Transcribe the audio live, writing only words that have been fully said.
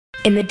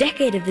In the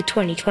decade of the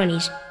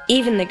 2020s,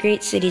 even the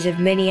great cities of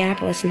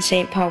Minneapolis and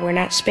St. Paul were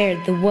not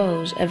spared the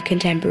woes of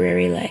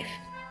contemporary life.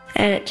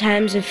 And at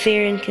times of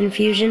fear and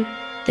confusion,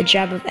 the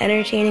job of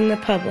entertaining the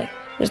public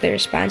was the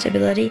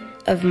responsibility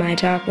of My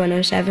Talk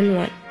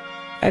 1071,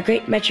 a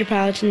great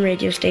metropolitan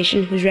radio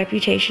station whose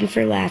reputation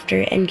for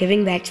laughter and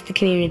giving back to the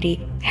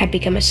community had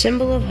become a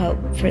symbol of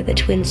hope for the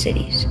Twin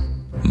Cities.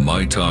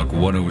 My Talk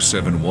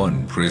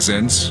 1071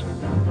 presents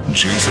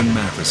Jason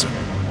Matheson,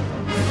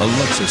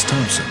 Alexis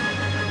Thompson,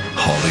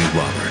 Holly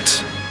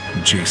Roberts.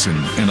 Jason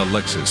and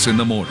Alexis in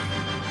the morning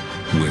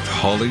with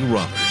Holly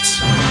Roberts.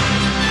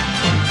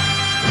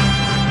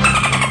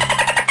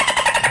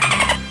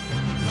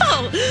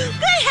 Oh,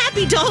 hey,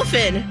 Happy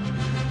Dolphin.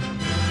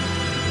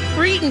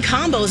 We're eating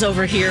combos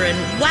over here,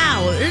 and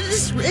wow,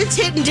 it's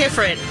hitting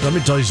different. Let me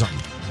tell you something.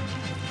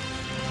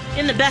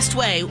 In the best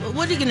way.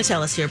 What are you going to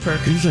tell us here, Perk?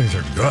 These things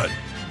are good.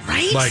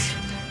 Right? Like,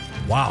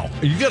 wow.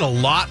 You get a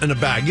lot in a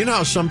bag. You know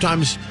how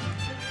sometimes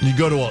you'll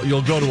go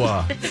to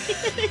a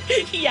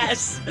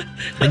Yes.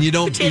 and you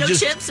don't potato you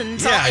just, chips and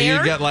salt yeah, air.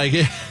 you get like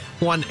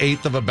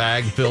 1/8 of a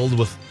bag filled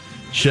with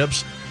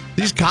chips.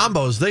 These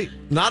combos, they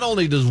not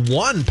only does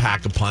one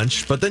pack a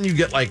punch, but then you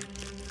get like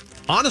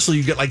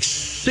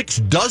 6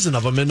 dozen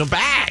of them in a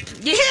bag.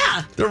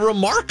 Yeah. They're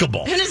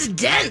remarkable. And it's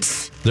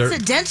dense. It's a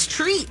dense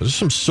treat. There's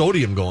some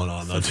sodium going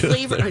on though too.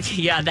 Flavor.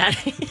 Yeah, that.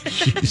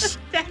 Jeez.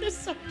 That is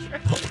so true.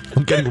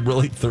 I'm getting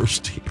really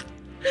thirsty.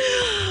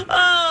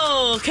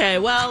 Oh, okay.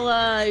 Well,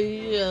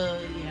 yeah.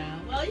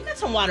 Well, you got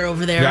some water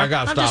over there. Yeah, I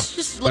gotta stop.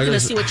 Just looking to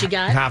see what you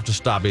got. I have to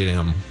stop eating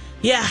them.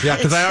 Yeah. Yeah,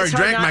 because I already it's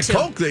hard drank my not to.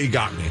 Coke that you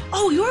got me.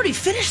 Oh, you already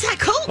finished that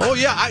Coke? Oh,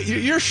 yeah.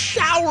 You're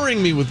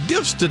showering me with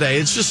gifts today.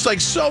 It's just like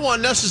so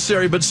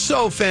unnecessary, but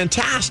so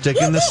fantastic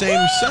in the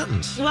same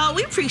sentence. Well,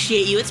 we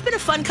appreciate you. It's been a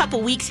fun couple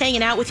weeks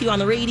hanging out with you on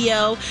the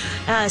radio.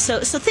 So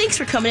thanks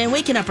for coming in,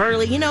 waking up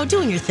early,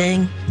 doing your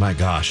thing. My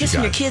gosh, you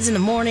Kissing guys. your kids in the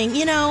morning.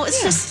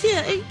 It's just,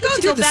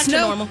 go back to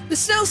normal. The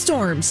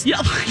snowstorms.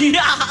 Yeah,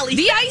 Holly.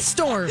 The ice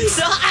storms.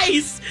 The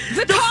ice.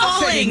 The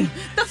falling.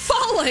 The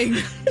falling.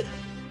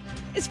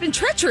 It's been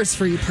treacherous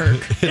for you,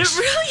 Perk. It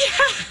really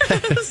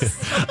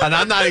has. And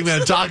I'm not even going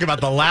to talk about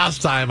the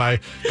last time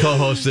I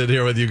co-hosted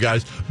here with you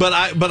guys, but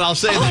I'll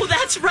say Oh,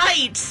 that's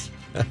right.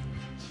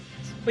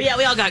 But yeah,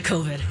 we all got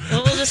COVID.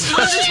 Let's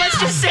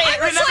just say it.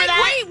 Remember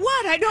that? Wait,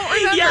 what? I don't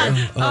remember.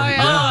 Yeah.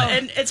 Oh,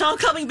 and it's all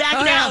coming back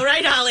now,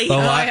 right, Holly?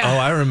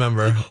 I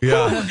remember.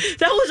 Yeah.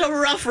 That was a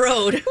rough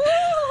road.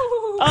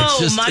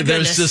 My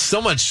goodness.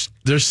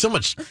 There's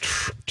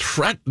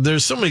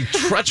so many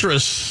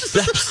treacherous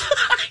steps.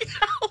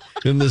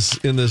 In this,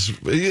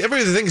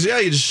 everybody thinks,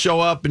 you just show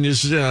up and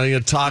you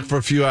talk for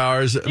a few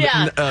hours.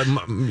 Yeah.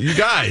 You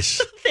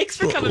guys, thanks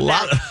for coming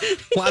back.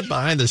 A lot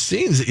behind the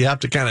scenes that you have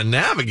to kind of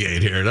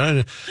navigate here.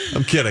 I'm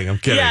kidding.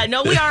 Yeah,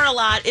 no, we are a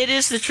lot. It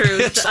is the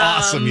truth. It's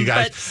awesome, you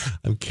guys.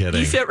 I'm kidding.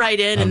 You fit right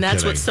in, and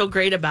that's what's so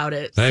great about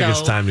it. I think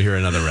it's time to hear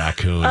another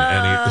raccoon.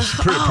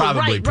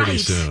 Probably pretty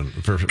soon.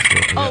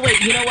 Oh, wait,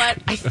 you know what?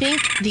 I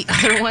think the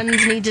other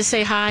ones need to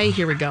say hi.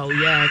 Here we go.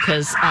 Yeah,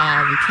 because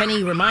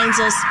Kenny reminds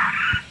us.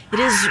 It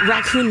is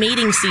raccoon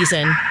mating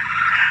season.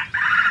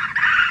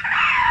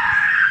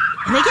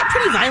 And they get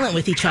pretty violent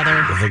with each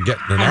other. They're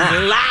getting it and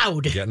on.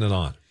 loud. Getting it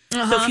on.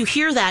 So if you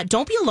hear that,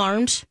 don't be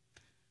alarmed.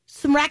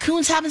 Some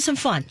raccoons having some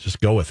fun. Just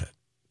go with it.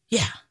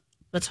 Yeah.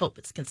 Let's hope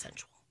it's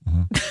consensual.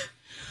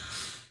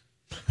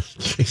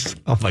 Jeez.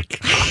 Oh, my God.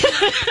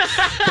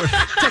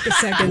 Took a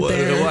second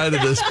there. Why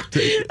did this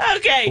take...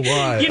 Okay.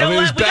 Why? You know it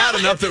was what? bad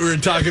enough that we were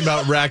talking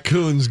about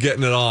raccoons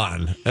getting it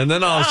on. And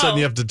then all of a sudden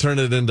you have to turn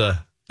it into...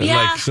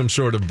 like some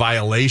sort of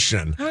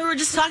violation. We were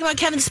just talking about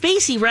Kevin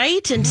Spacey,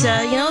 right? And,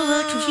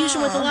 the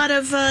confusion with a lot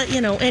of,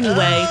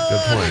 anyway.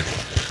 Good point.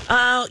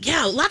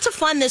 Lots of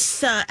fun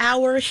this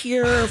hour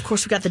here. Of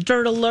course, we got the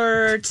Dirt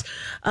Alert.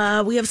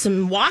 We have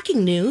some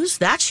walking news.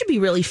 That should be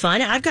really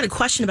fun. I've got a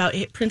question about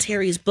Prince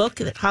Harry's book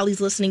that Holly's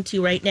listening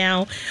to right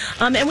now.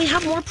 And we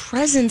have more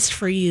presents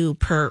for you,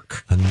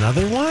 Perk.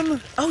 Another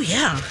one? Oh,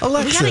 yeah.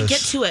 Alexis. We got to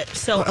get to it.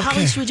 So, Okay.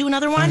 Holly, should we do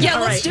another one? Yeah,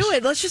 All let's right. do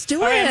it. Let's just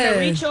do All right, it. I'm going to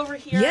reach over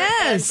here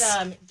Yes.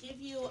 and give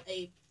you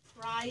a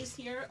prize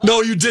here.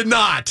 No, you did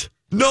not.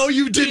 No,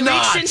 you did You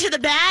not. reached into the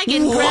bag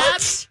and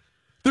What?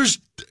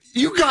 grabbed...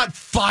 You got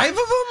 5 of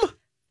them?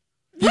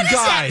 What is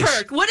guys. that,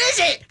 Perk? What is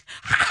it?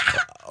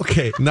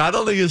 Okay, not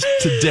only is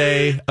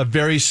today a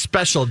very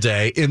special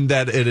day in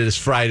that it is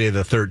Friday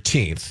the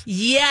 13th.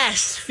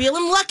 Yes,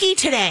 feeling lucky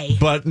today.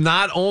 But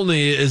not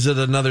only is it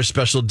another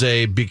special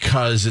day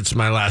because it's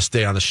my last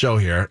day on the show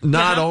here,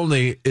 not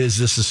only is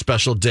this a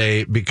special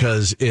day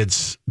because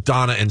it's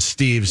Donna and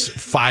Steve's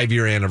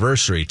 5-year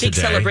anniversary today. Big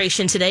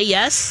celebration today,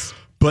 yes.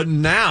 But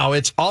now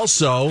it's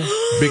also,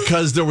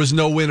 because there was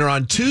no winner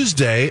on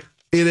Tuesday,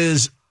 it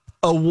is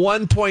a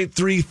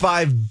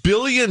 $1.35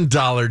 billion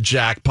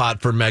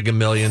jackpot for Mega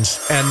Millions,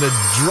 and the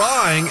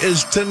drawing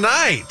is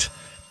tonight.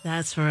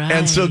 That's right.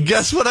 And so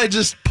guess what I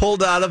just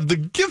pulled out of the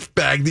gift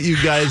bag that you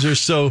guys are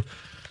so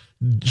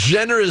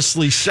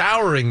generously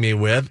showering me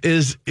with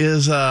is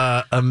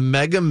a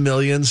Mega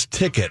Millions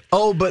ticket.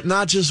 Oh, but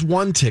not just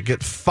one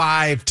ticket,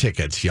 5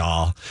 tickets,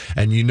 y'all.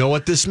 And you know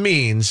what this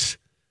means?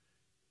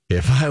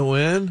 If I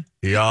win,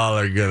 y'all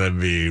are going to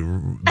be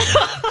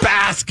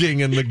basking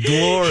in the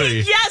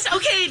glory. Yes,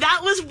 okay, that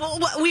was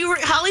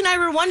what Holly and I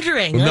were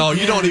wondering. No,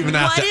 you don't even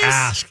have to What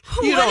ask.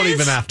 You don't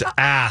even have to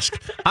ask.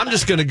 I'm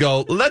just going to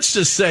go, let's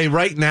just say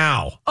right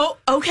now, Oh,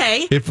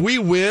 okay. if we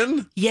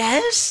win,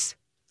 Yes.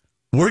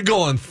 we're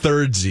going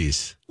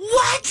thirdsies.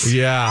 What?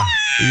 Yeah,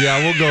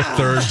 we'll go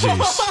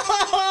thirdsies.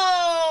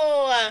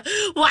 Oh,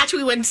 watch,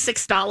 we win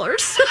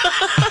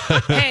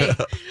 $6. Hey,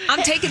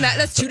 I'm taking that.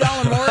 That's $2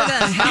 more than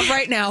I have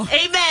right now.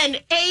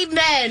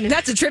 Amen.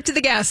 That's a trip to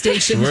the gas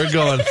station. We're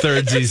going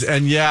thirdsies.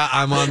 And yeah,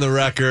 I'm on the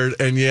record.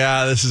 And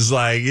yeah, this is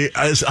like,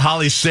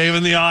 Holly's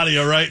saving the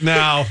audio right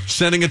now,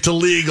 sending it to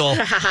legal.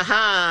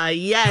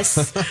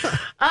 Yes.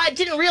 I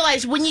didn't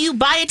realize when you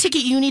buy a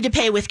ticket, you need to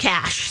pay with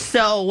cash.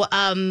 So,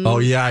 Oh,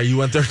 yeah, you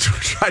went there to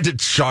try to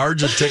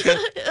charge a ticket?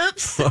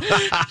 oops.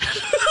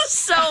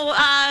 So,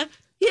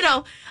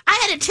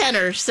 I had a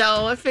tenner,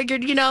 so I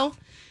figured,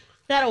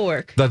 that'll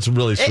work. That's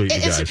really sweet, you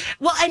guys.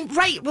 Well, and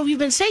right, well, we've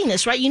been saying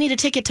this, right? You need a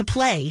ticket to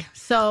play.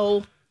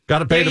 So, Got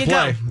to pay there to you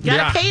play. go.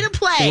 Gotta pay to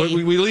play.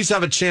 We at least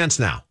have a chance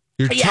now.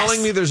 You're Yes.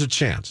 telling me there's a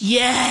chance.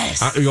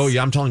 Yes. Oh,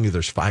 yeah, I'm telling you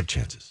there's 5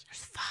 chances.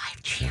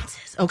 5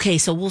 chances. Okay,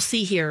 so we'll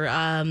see here.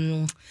 I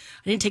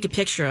didn't take a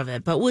picture of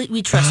it, but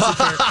we trust you,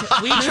 Perk.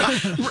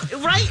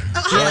 Right?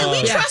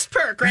 Holly, we trust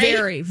Perk, right?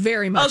 Very,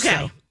 very much Okay.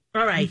 so.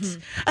 All right.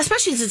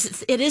 Especially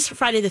since it is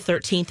Friday the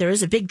 13th. There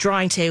is a big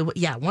drawing today.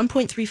 Yeah,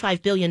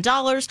 $1.35 billion.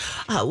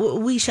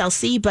 We shall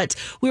see. But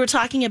we were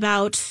talking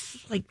about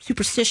like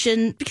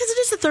superstition because it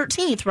is the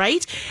 13th,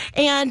 right?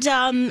 And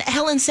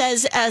Helen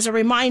says, as a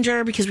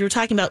reminder, because we were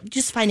talking about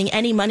just finding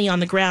any money on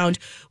the ground,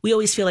 we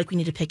always feel like we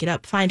need to pick it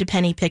up. Find a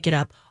penny, pick it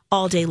up.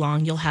 All day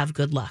long, you'll have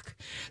good luck.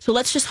 So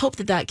let's just hope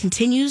that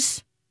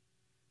continues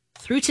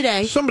through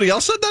today. Somebody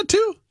else said that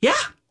too? Yeah.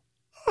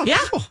 Yeah.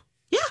 Cool.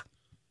 Yeah.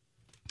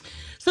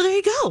 So there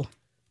you go.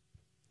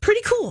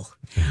 Pretty cool.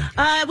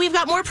 We've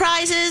got more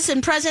prizes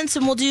and presents,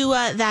 and we'll do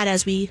that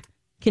as we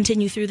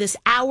continue through this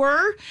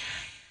hour.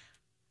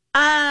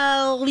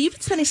 You've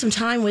been spending some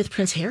time with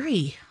Prince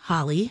Harry,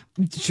 Holly.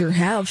 Sure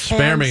have.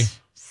 Spare me.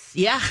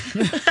 Yeah.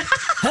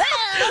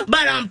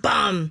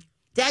 Ba-dum-bum.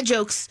 Dad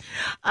jokes.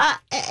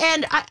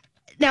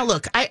 Now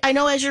look, I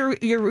know as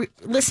you're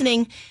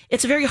listening,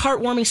 it's a very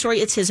heartwarming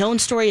story. It's his own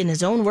story in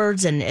his own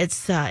words, and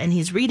and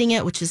he's reading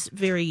it, which is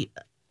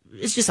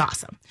it's just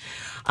awesome.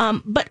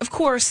 But of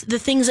course, the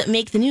things that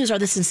make the news are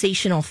the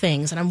sensational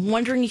things, and I'm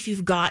wondering if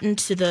you've gotten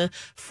to the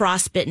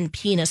frostbitten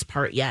penis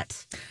part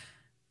yet.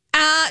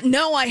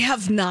 No, I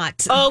have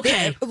not.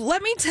 Okay.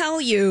 Let me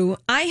tell you,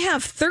 I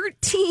have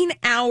 13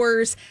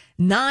 hours,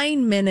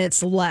 9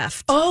 minutes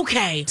left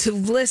Okay. to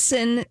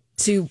listen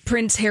to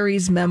Prince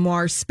Harry's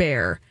memoir,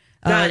 Spare.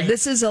 Got it.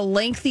 This is a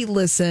lengthy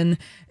listen,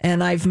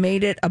 and I've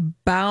made it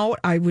about,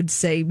 I would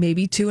say,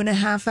 maybe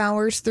 2.5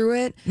 hours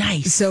through it.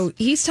 Nice. So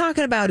he's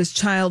talking about his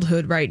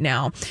childhood right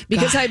now,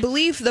 because I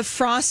believe the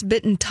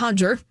frostbitten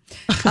Todger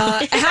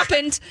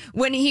happened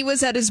when he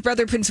was at his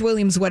brother Prince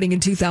William's wedding in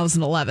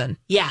 2011.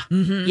 Yeah.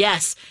 Mm-hmm.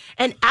 Yes.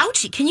 And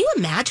ouchie, can you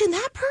imagine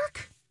that,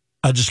 Perk?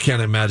 I just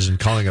can't imagine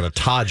calling it a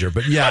Todger,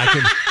 but yeah, I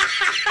can.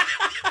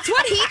 That's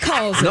what he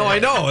calls it. No, I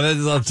know.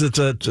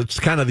 It's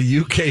kind of the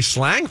UK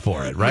slang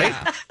for it, right?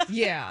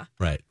 Yeah.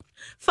 Right.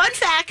 Fun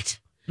fact.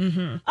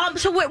 Mm-hmm.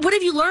 So what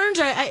have you learned?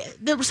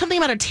 There was something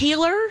about a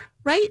tailor,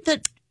 right?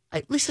 That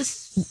at least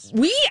it's...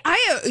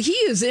 He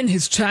is in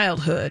his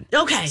childhood.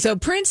 Okay. So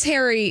Prince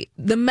Harry,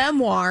 the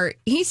memoir,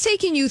 he's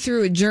taking you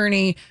through a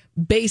journey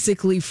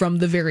basically from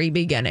the very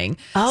beginning.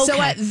 Okay. So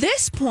at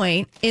this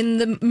point in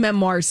the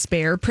memoir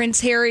Spare,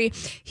 Prince Harry,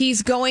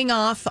 he's going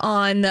off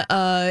on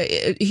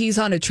he's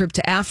on a trip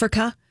to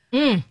Africa.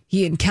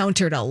 He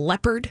encountered a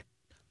leopard.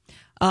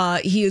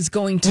 He is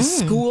going to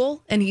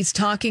school, and he's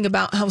talking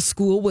about how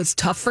school was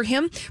tough for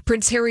him.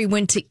 Prince Harry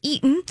went to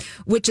Eton,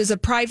 which is a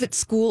private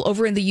school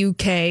over in the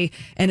UK,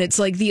 and it's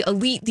like the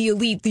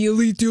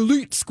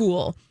elite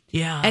school.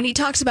 Yeah. And he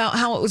talks about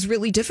how it was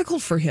really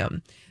difficult for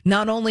him,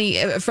 not only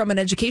from an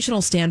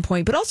educational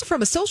standpoint, but also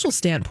from a social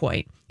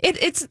standpoint.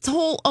 It's its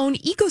whole own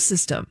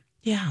ecosystem.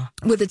 Yeah.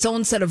 With its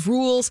own set of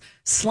rules,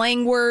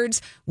 slang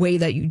words, way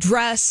that you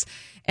dress,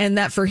 and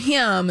that for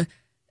him,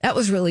 that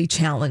was really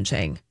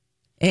challenging.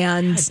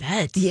 And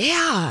I bet.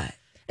 Yeah.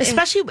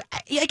 Especially,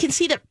 I can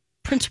see that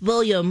Prince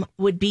William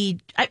would be,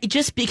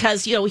 just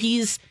because, he knows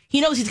he's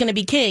going to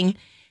be king,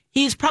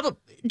 he's probably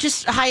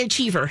just a high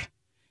achiever.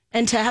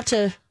 And to have to,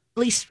 at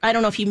least, I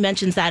don't know if he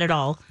mentions that at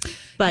all,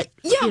 but,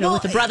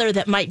 with a brother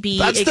that might be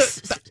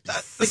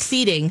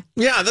succeeding.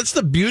 Yeah, that's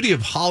the beauty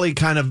of Holly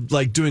kind of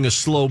like doing a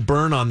slow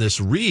burn on this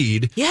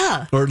read.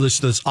 Yeah. Or at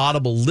least this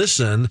audible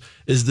listen,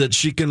 is that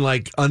she can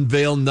like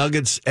unveil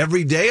nuggets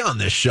every day on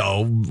this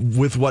show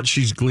with what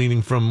she's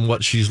gleaning from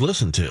what she's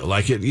listened to.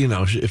 Like,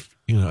 if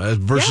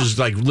versus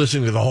like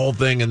listening to the whole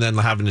thing and then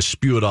having to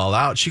spew it all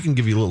out. She can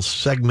give you little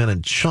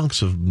segmented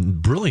chunks of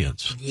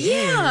brilliance.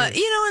 Yeah.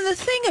 And the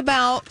thing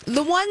about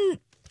the one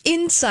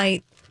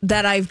insight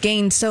that I've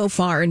gained so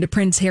far into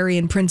Prince Harry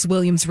and Prince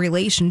William's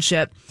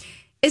relationship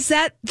is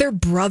that they're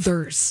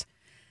brothers.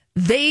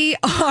 They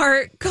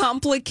are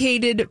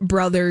complicated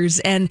brothers.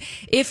 And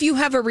if you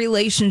have a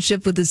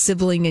relationship with a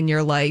sibling in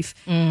your life,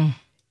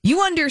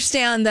 you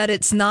understand that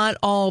it's not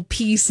all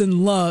peace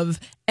and love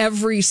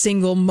every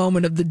single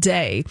moment of the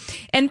day.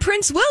 And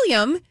Prince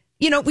William,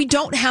 we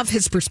don't have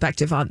his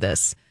perspective on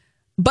this,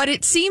 but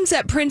it seems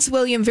that Prince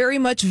William very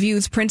much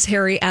views Prince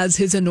Harry as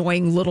his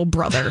annoying little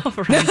brother.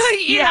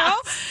 you know?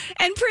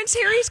 And Prince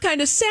Harry's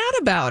kind of sad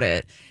about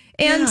it.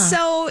 And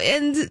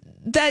and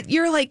that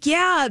you're like,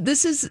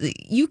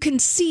 you can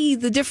see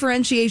the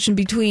differentiation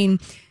between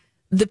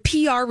the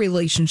PR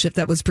relationship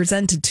that was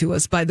presented to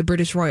us by the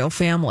British royal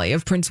family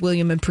of Prince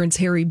William and Prince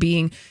Harry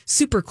being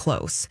super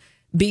close,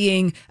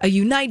 being a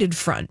united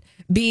front,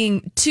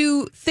 being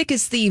two thick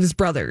as thieves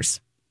brothers,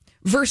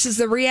 versus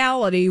the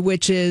reality,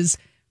 which is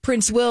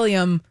Prince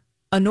William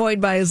annoyed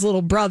by his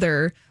little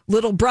brother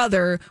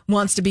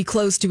wants to be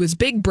close to his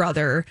big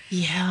brother.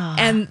 Yeah.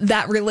 And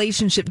that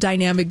relationship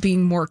dynamic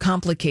being more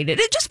complicated.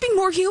 It just being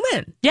more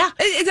human. Yeah.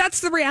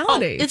 That's the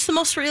reality. It's the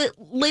most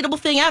relatable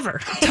thing ever.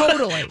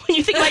 Totally. When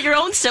you think about your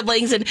own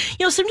siblings and,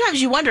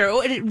 sometimes you wonder,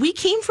 we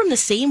came from the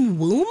same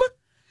womb?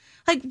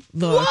 Like,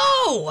 Look.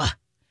 whoa.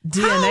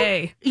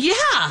 DNA. How?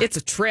 Yeah. It's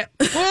a trip.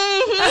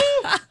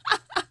 Mm-hmm.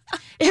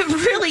 It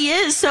really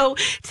is. So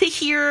to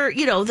hear,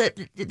 that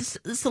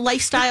it's a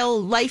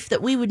life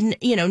that we would,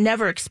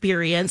 never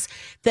experience,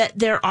 that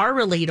there are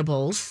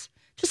relatables,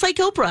 just like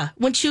Oprah,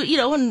 when she,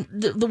 and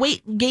the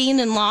weight gain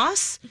and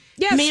loss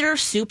made her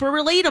super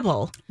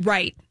relatable.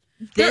 Right.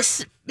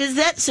 This is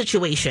that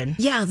situation.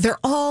 Yeah, they're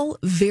all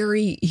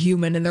very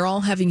human and they're all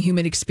having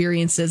human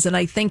experiences. And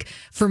I think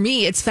for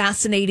me, it's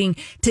fascinating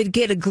to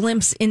get a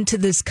glimpse into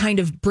this kind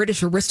of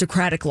British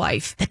aristocratic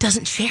life that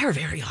doesn't share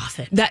very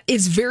often. That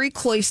is very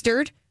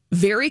cloistered,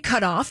 very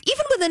cut off,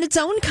 even within its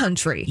own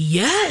country.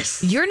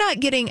 Yes. You're not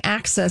getting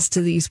access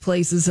to these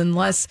places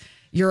unless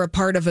you're a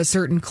part of a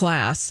certain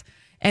class.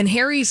 And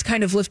Harry's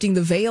kind of lifting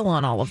the veil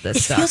on all of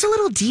this stuff. It feels a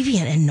little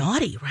deviant and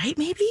naughty, right?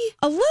 Maybe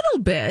a little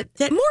bit.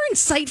 More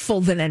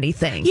insightful than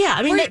anything. Yeah,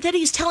 I mean that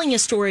he's telling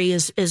his story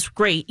is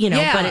great,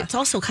 but it's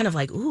also kind of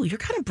like, ooh, you're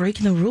kind of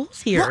breaking the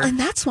rules here. Well, and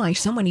that's why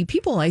so many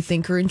people, I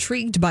think, are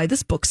intrigued by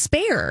this book,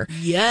 Spare.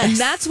 Yes, and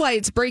that's why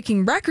it's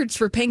breaking records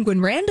for Penguin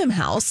Random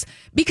House,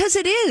 because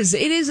it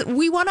is.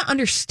 We want to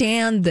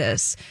understand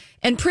this.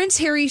 And Prince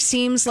Harry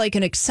seems like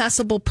an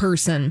accessible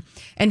person,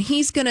 and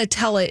he's going to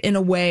tell it in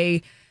a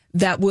way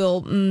that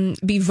will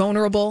be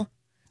vulnerable,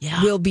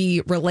 will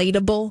be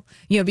relatable,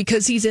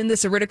 because he's in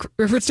this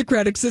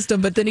aristocratic system,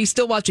 but then he's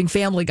still watching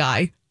Family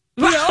Guy.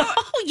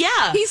 Oh,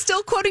 yeah. He's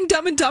still quoting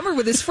Dumb and Dumber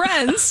with his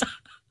friends.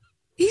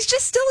 He's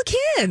just still a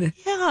kid.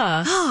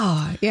 Yeah.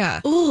 Oh,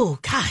 yeah. Oh,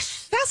 gosh.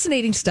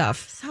 Fascinating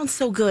stuff. Sounds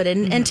so good.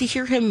 And to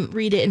hear him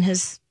read it in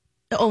his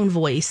own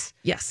voice.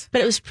 Yes. But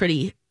it was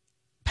pretty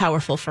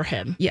powerful for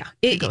him. Yeah.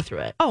 To go through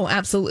it. Oh,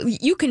 absolutely.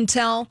 You can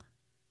tell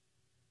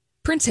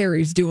Prince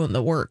Harry's doing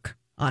the work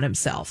on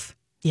himself.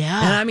 Yeah.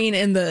 And I mean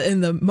in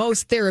the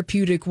most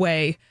therapeutic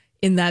way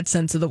in that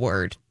sense of the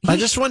word. I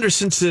just wonder,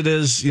 since it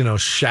is,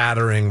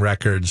 shattering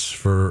records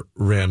for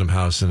Random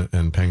House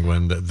and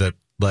Penguin, that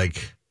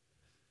like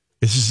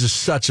this is just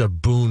such a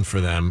boon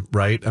for them,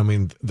 right? I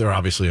mean, they're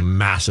obviously a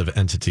massive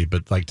entity,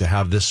 but like to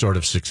have this sort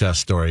of success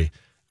story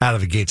out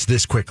of the gates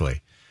this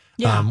quickly,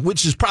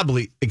 which is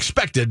probably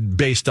expected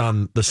based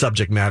on the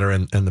subject matter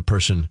and the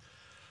person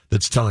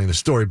that's telling the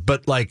story,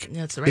 but like,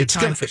 it's the right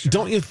time for sure.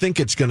 Don't you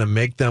think it's going to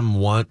make them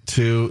want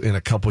to, in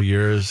a couple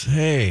years,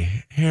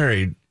 hey,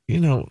 Harry,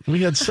 we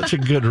had such a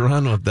good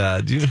run with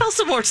that. Tell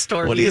some more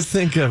stories. What do you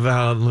think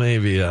about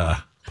maybe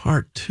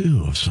part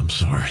 2 of some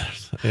sort?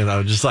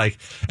 Just like,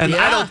 and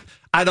I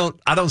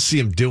don't see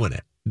him doing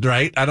it.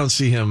 Right, I don't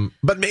see him,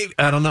 but maybe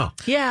I don't know.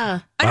 Yeah,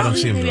 I don't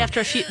see him. Maybe after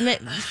a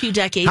few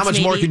decades. How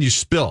much more can you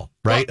spill?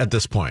 Right, at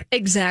this point,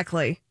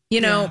 exactly.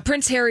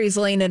 Prince Harry's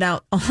laying it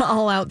out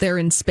all out there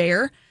in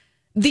Spare.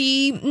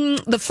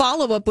 The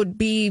follow up would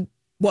be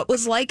what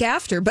was like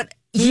after, but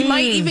he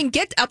might even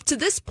get up to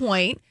this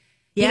point.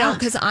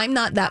 Because I'm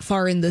not that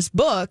far in this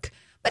book.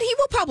 But he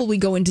will probably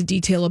go into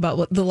detail about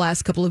what the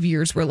last couple of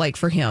years were like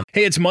for him.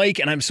 Hey, it's Mike,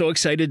 and I'm so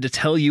excited to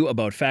tell you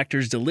about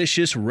Factor's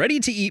delicious,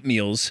 ready-to-eat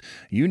meals.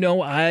 You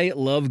know I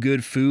love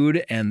good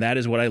food, and that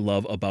is what I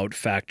love about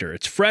Factor.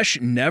 It's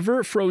fresh,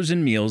 never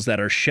frozen meals that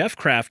are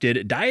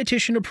chef-crafted,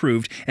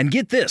 dietitian-approved, and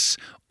get this,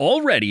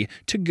 all ready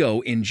to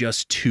go in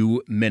just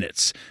 2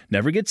 minutes.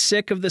 Never get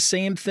sick of the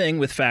same thing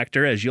with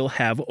Factor, as you'll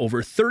have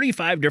over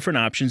 35 different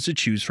options to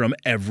choose from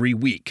every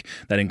week.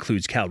 That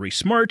includes Calorie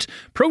Smart,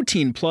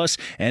 Protein Plus,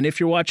 and if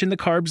you're watching the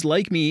carbs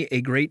like me,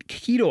 a great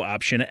keto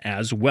option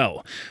as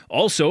well.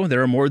 Also,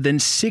 there are more than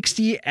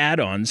 60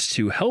 add-ons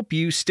to help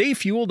you stay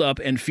fueled up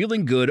and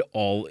feeling good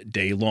all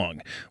day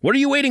long. What are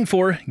you waiting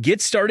for? Get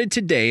started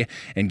today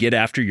and get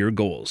after your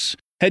goals.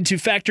 Head to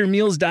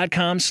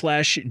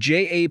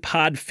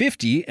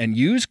factormeals.com/JAPOD50 and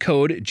use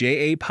code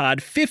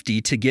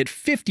JAPOD50 to get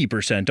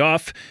 50%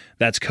 off.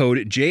 That's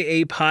code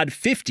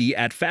JAPOD50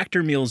 at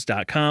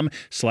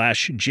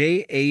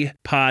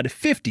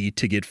factormeals.com/JAPOD50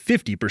 to get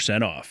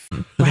 50% off.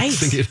 Right. I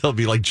think it'll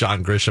be like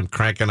John Grisham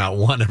cranking out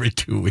one every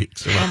 2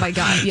 weeks. Oh my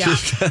God! Yeah,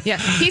 yeah.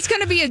 He's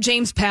going to be a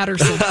James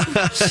Patterson,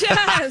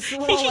 just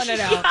rolling it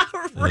out,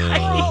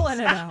 rolling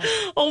it out.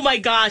 Oh my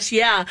gosh,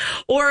 yeah.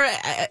 Or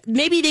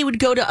maybe they would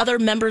go to other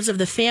members of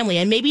the family,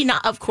 and maybe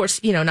not. Of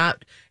course,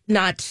 not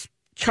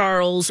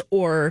Charles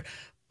or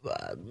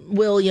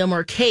William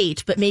or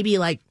Kate, but maybe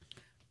like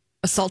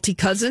a salty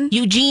cousin,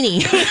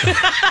 Eugenie.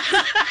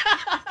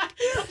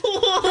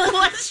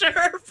 What's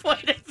her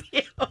point of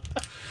view?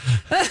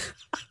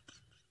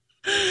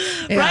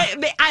 Yeah.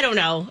 Right? I don't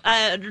know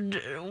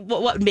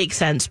what makes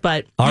sense,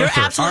 but you're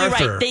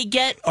absolutely right. They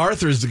get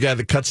Arthur's the guy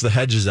that cuts the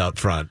hedges out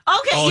front.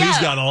 Okay, oh, yeah. he's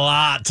got a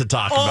lot to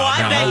talk about.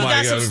 I now. bet he my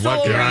got some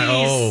stories.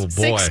 Oh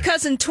boy, Sixth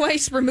cousin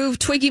twice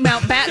removed Twiggy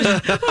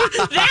Mountbatten.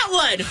 That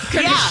one,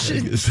 yeah,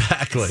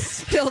 exactly.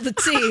 Spill the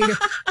tea.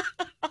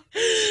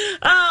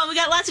 Oh, we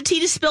got lots of tea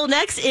to spill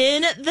next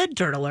in the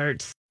Dirt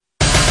Alert.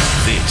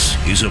 This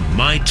is a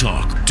My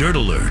Talk Dirt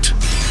Alert.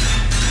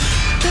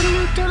 Yep,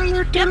 it's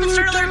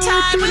Dirt Alert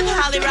time with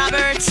Holly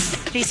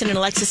Roberts, Jason and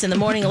Alexis in the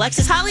morning.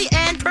 Alexis, Holly,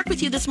 and Perk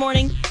with you this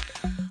morning.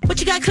 What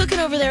you got cooking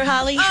over there,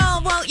 Holly?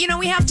 Oh, well,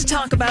 we have to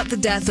talk about the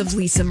death of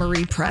Lisa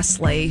Marie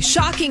Presley.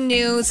 Shocking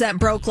news that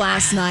broke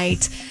last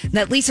night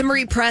that Lisa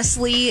Marie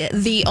Presley,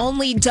 the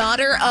only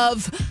daughter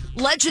of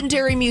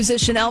legendary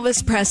musician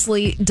Elvis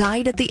Presley,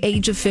 died at the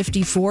age of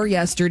 54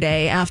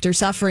 yesterday after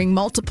suffering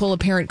multiple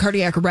apparent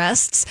cardiac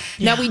arrests.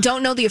 Yeah. Now, we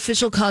don't know the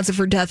official cause of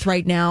her death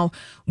right now.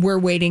 We're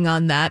waiting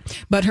on that.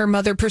 But her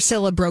mother,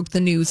 Priscilla, broke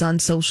the news on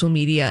social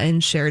media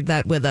and shared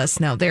that with us.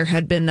 Now, there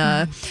had been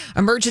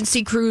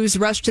emergency crews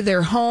rushed to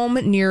their home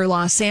near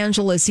Los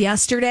Angeles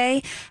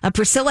yesterday.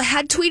 Priscilla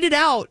had tweeted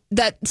out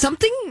that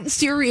something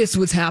serious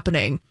was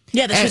happening.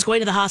 Yeah, that she was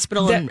going to the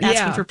hospital and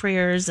asking for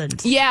prayers.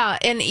 And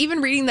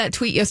even reading that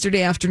tweet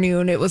yesterday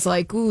afternoon, it was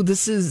like, ooh,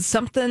 this is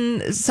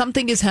something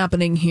is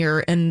happening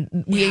here, and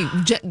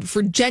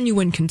for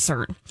genuine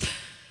concern.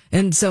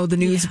 And so the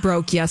news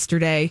broke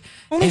yesterday.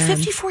 Only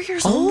 54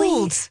 years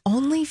old.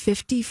 Only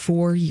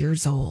 54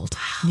 years old.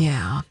 Wow.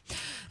 Yeah.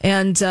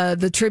 And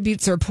the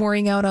tributes are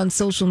pouring out on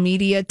social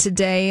media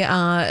today,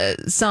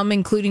 some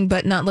including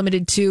but not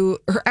limited to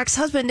her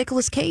ex-husband,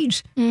 Nicolas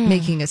Cage,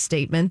 making a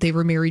statement. They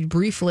were married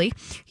briefly.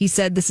 He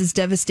said, "This is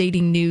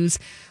devastating news.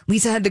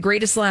 Lisa had the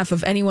greatest laugh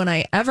of anyone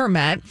I ever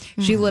met.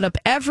 She lit up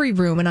every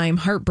room, and I am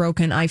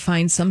heartbroken. I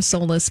find some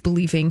solace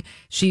believing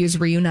she is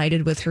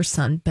reunited with her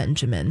son,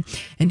 Benjamin."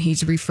 And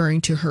he's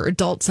referring to her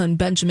adult son,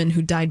 Benjamin,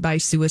 who died by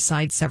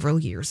suicide several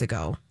years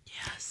ago.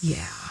 Yes.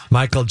 Yeah.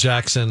 Michael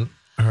Jackson,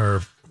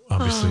 her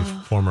obviously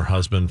former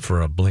husband,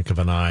 for a blink of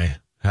an eye,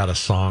 had a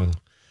song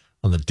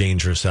on the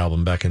Dangerous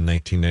album back in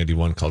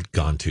 1991 called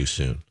 "Gone Too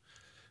Soon."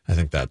 I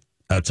think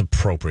that's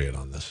appropriate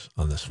on this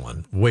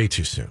one. Way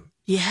too soon.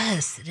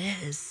 Yes, it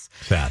is.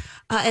 Sad.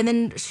 And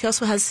then she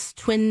also has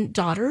twin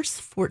daughters,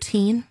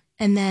 14,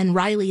 and then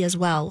Riley as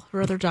well,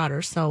 her other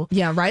daughter. So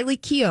yeah, Riley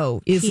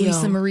Keough is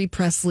Lisa Marie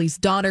Presley's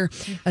daughter.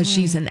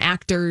 She's an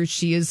actor.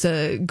 She is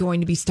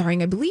going to be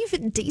starring, I believe,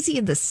 in Daisy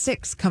and the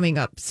Six coming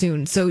up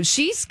soon. So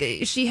she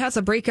has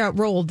a breakout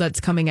role that's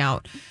coming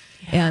out.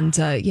 Yeah. And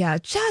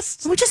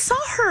we just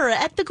saw her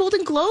at the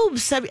Golden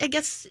Globes. I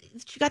guess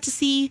she got to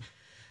see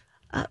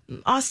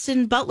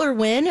Austin Butler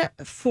win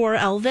for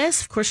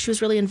Elvis. Of course, she was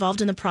really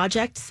involved in the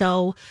project,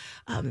 so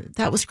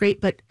that was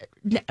great. But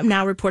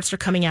now reports are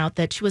coming out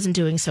that she wasn't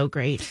doing so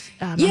great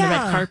on the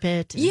red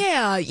carpet.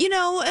 Yeah,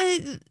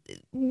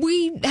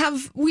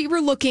 we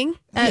were looking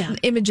at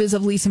images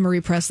of Lisa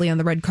Marie Presley on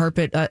the red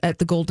carpet at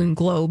the Golden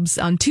Globes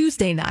on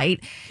Tuesday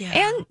night,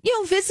 and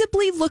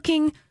visibly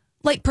looking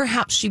like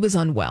perhaps she was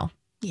unwell.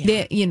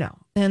 Yeah.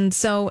 And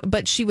so,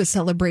 but she was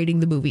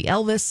celebrating the movie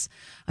Elvis.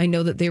 I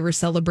know that they were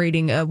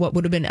celebrating what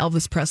would have been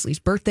Elvis Presley's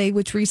birthday,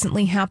 which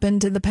recently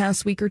happened in the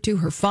past week or two,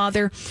 her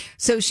father.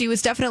 So she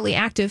was definitely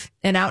active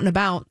and out and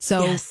about.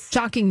 So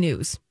shocking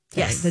news.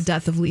 Yes. The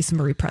death of Lisa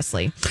Marie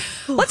Presley.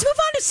 Ooh. Let's move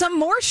on to some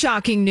more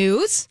shocking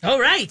news.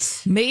 All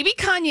right. Maybe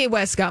Kanye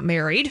West got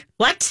married.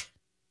 What?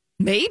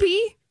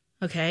 Maybe.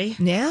 Okay.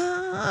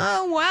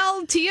 Yeah.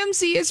 Well,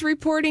 TMZ is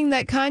reporting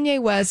that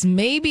Kanye West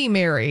may be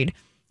married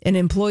an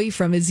employee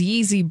from his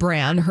Yeezy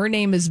brand. Her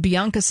name is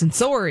Bianca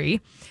Sensori,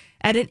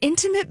 at an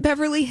intimate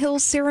Beverly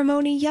Hills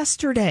ceremony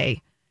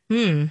yesterday.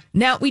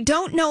 Now, we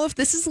don't know if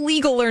this is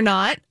legal or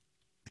not.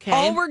 Okay.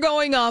 All we're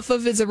going off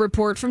of is a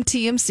report from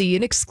TMZ,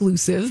 an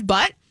exclusive.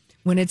 But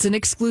when it's an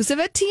exclusive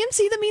at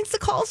TMZ, that means the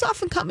call's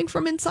often coming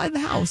from inside the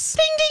house.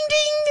 Ding, ding, ding.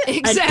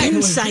 Exactly. An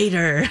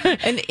insider.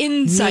 An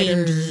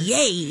insider.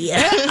 Yay.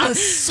 A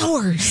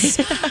source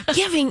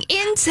giving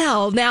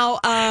intel. Now,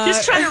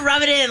 just trying to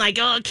rub it in like,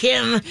 oh,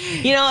 Kim.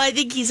 I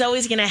think he's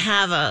always going to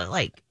have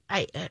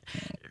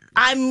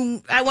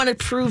I want to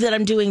prove that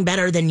I'm doing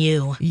better than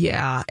you.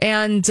 Yeah.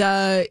 And,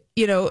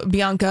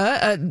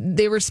 Bianca,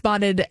 they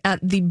responded at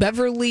the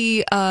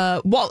the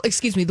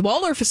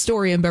Waldorf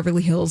Astoria in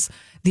Beverly Hills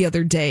the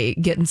other day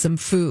getting some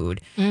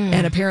food.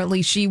 And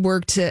apparently she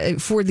worked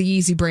for the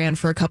Yeezy brand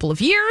for a couple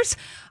of years.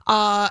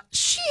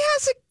 She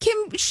has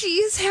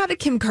had a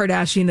Kim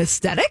Kardashian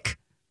aesthetic.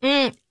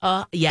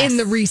 Yes. In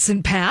the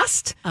recent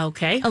past.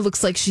 Okay. It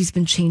looks like she's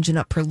been changing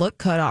up her look,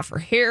 cut off her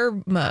hair,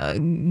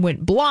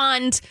 went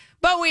blonde,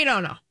 but we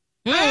don't know.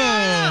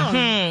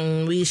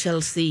 We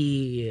shall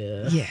see.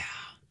 Yeah.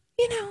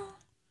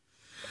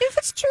 If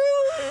it's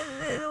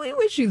true, we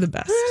wish you the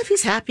best. If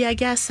he's happy, I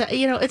guess.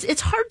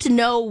 It's hard to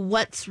know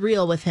what's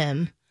real with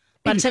him.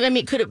 But I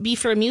mean, could it be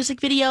for a music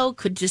video?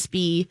 Could just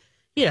be,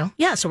 so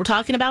we're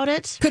talking about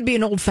it. Could be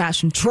an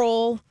old-fashioned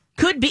troll.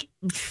 Could be.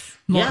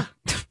 Yeah.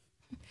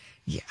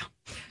 Yeah.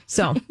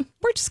 So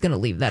we're just going to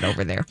leave that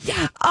over there.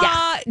 Yeah.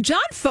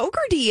 John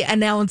Fogerty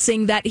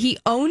announcing that he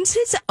owns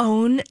his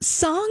own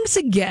songs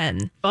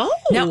again. Oh.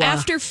 Now,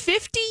 after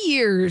 50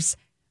 years,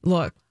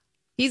 look,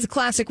 he's a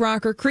classic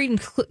rocker,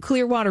 Creedence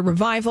Clearwater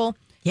Revival,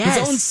 his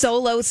own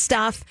solo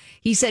stuff.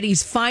 He said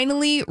he's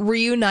finally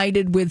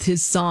reunited with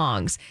his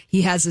songs.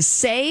 He has a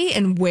say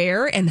in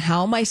where and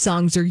how my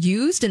songs are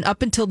used. And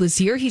up until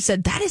this year, he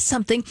said, that is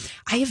something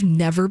I have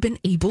never been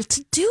able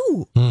to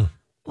do.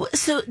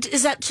 So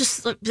is that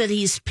just that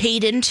he's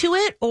paid into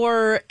it,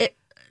 or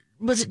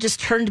was it just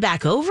turned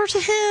back over to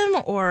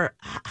him, or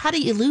how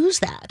do you lose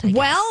that? I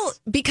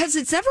guess? Because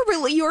it's never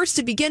really yours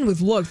to begin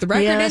with. Look, the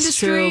record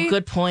industry. True.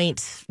 Good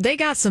point. They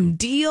got some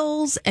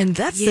deals, and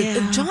that's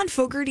John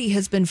Fogerty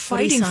has been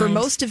fighting for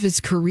most of his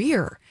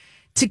career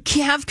to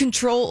have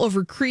control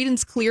over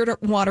Creedence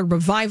Clearwater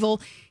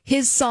Revival,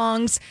 his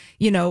songs.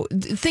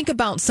 Think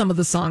about some of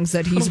the songs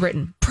that he's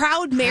written.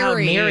 Proud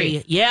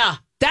Mary. Yeah.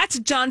 That's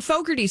a John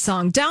Fogerty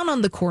song. Down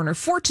on the Corner,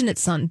 Fortunate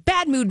Son,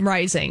 Bad Mood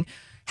Rising.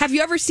 Have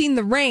you ever seen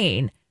The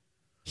Rain?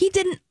 He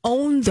didn't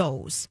own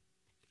those.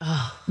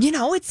 Oh.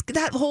 It's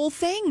that whole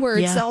thing where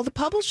it's all the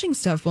publishing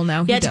stuff. Well,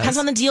 now he it depends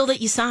on the deal that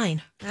you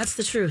sign. That's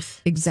the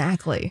truth.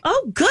 Exactly.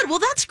 Oh, good. Well,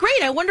 that's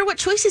great. I wonder what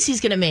choices he's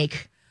going to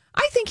make.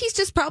 I think he's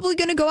just probably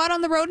going to go out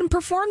on the road and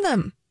perform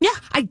them. Yeah.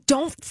 I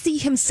don't see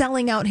him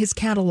selling out his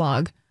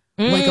catalog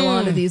like a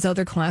lot of these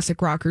other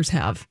classic rockers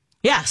have.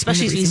 Yeah,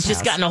 especially if he's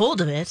just gotten a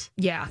hold of it.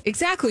 Yeah,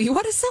 exactly. You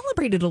want to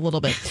celebrate it a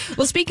little bit.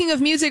 Well, speaking of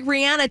music,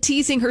 Rihanna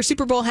teasing her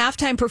Super Bowl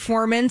halftime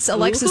performance.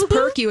 Alexis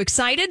Perk, you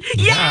excited?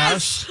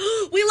 Yes!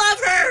 We love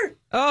her!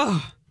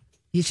 Oh,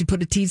 you should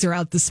put a teaser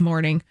out this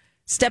morning.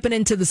 Stepping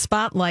into the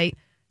spotlight.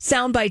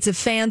 Sound bites of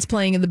fans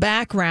playing in the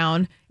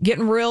background.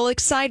 Getting real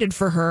excited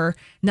for her.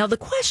 Now, the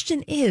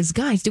question is,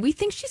 guys, do we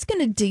think she's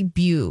going to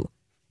debut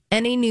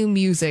any new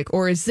music?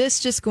 Or is this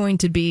just going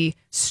to be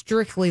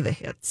strictly the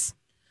hits?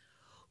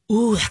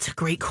 Ooh, that's a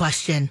great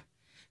question.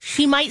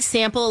 She might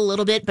sample a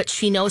little bit, but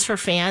she knows her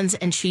fans,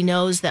 and she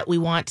knows that we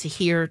want to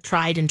hear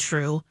tried and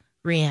true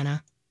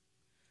Rihanna.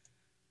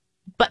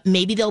 But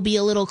maybe there'll be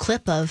a little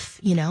clip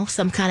of,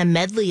 some kind of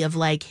medley of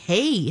like,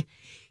 hey,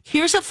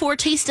 here's a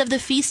foretaste of the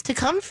feast to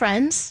come,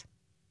 friends.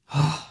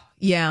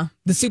 Yeah,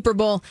 the Super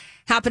Bowl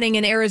happening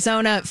in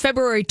Arizona,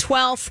 February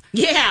 12th.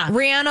 Yeah.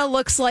 Rihanna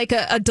looks like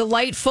a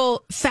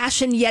delightful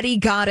fashion Yeti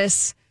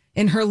goddess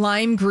in her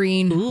lime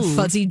green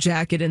fuzzy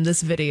jacket in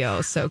this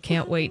video. So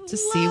can't wait to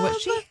see what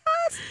she has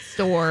in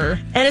store.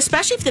 And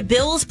especially if the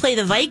Bills play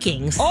the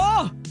Vikings.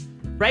 Oh!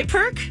 Right,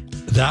 Perk?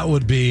 That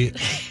would be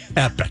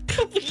epic.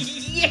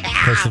 Yeah.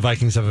 Because the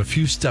Vikings have a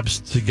few steps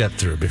to get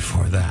through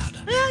before that.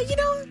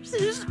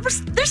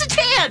 There's a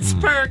chance,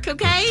 Perk,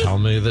 okay? Tell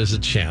me there's a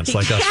chance.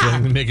 Like us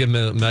winning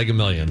Mega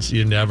Millions.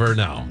 You never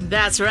know.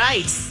 That's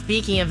right.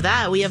 Speaking of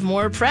that, we have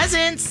more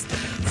presents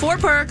for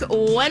Perk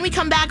when we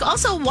come back.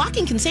 Also,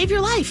 walking can save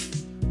your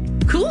life.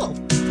 Cool.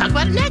 Talk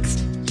about it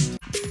next.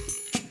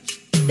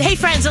 Hey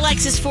friends,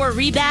 Alexis for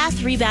Rebath,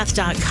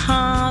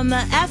 rebath.com.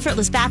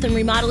 Effortless bathroom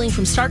remodeling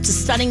from start to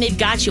stunning. They've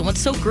got you. And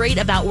what's so great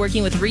about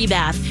working with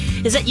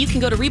Rebath is that you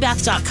can go to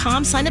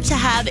rebath.com, sign up to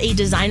have a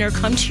designer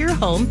come to your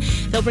home.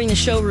 They'll bring the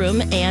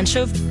showroom and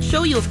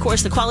show you, of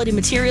course, the quality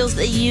materials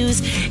they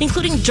use,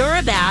 including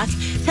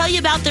DuraBath. Tell you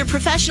about their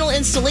professional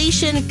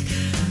installation.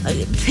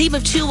 A team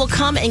of 2 will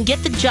come and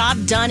get the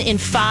job done in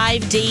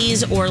 5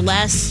 days or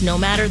less, no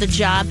matter the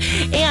job.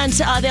 And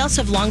they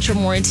also have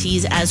long-term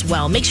warranties as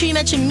well. Make sure you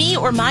mention me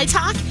or My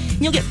Talk,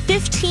 and you'll get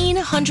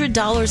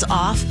 $1,500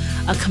 off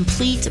a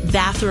complete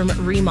bathroom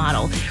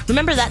remodel.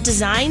 Remember that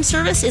design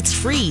service? It's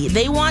free.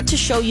 They want to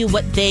show you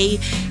what they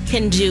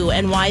can do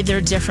and why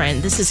they're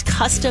different. This is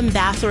custom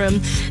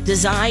bathroom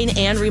design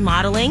and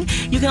remodeling.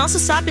 You can also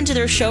stop into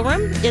their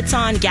showroom. It's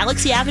on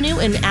Galaxy Avenue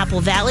in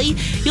Apple Valley.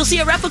 You'll see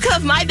a replica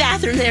of my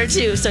bathroom there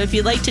too. So if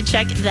you'd like to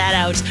check that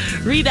out,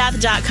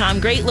 rebath.com,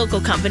 great local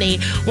company,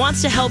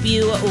 wants to help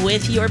you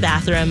with your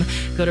bathroom.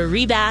 Go to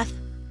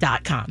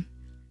rebath.com.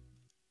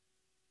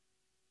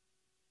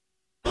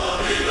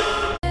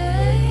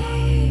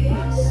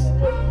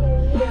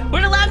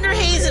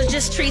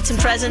 us treats and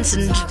presents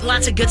and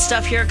lots of good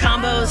stuff here at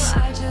Combos.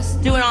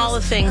 Doing all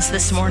the things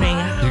this morning.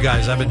 You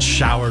guys, I've been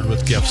showered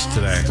with gifts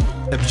today.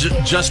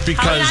 Just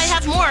because. Holly and I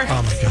have more.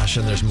 Oh my gosh,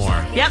 and there's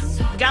more. Yep,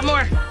 got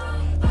more.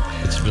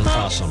 It's been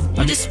awesome.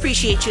 We just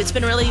appreciate you. It's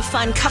been a really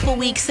fun couple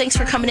weeks. Thanks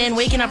for coming in,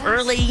 waking up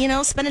early,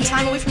 spending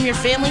time away from your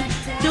family,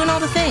 doing all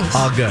the things.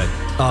 All good.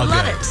 All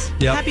Love good.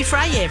 it. Yep. Happy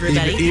Friday,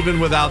 everybody. Even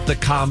without the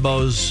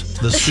combos,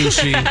 the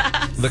sushi,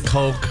 the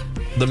Coke,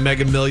 the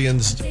Mega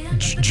Millions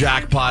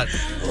jackpot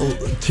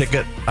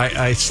ticket,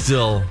 I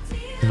still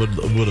would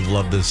have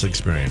loved this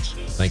experience.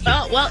 Thank you.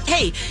 Oh, well,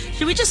 hey,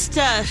 should we just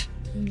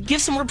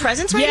give some more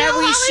presents right Yeah, now,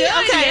 we Holly?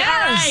 should, Okay, yes. all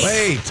right.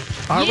 Wait,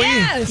 are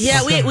Yes. we?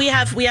 Yeah,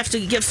 Okay. we have to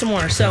give some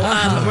more. So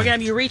we're gonna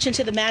be reaching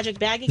to the magic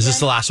bag again. Is this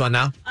the last one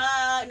now?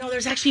 No,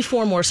 there's actually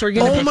 4 more. So we're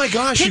gonna. Oh my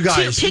gosh, pick you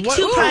guys! Pick What-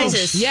 two Ooh.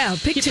 prizes. Yeah,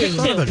 pick You two. pick two.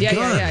 Son of a gun.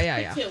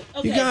 Yeah. Two.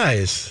 Okay. You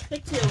guys.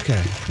 Pick two.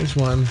 Okay, here's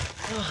one.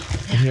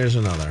 And here's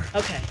another.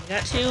 Okay,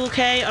 got 2.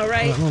 Okay, all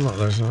right. Oh, no,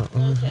 there's not.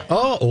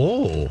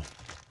 Oh.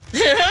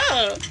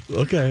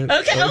 Okay.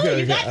 Okay,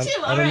 you got 2.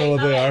 I don't know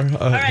what they are.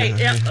 All right.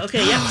 Yep.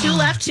 Okay. Yep. 2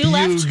 left. 2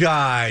 left. You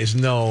guys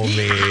know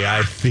me.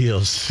 I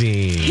feel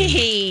seen.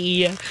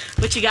 Hey,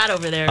 what you got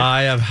over there?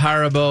 I have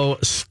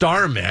Haribo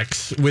Star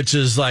Mix, which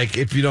is like,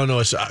 if you don't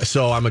know,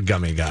 so I'm a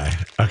gummy guy.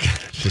 Okay.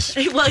 Just.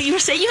 Well, you were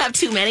saying you have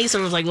too many, so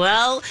I was like,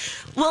 well,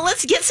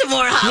 let's get some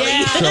more,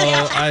 Holly.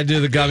 So I do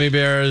the gummy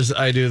bears,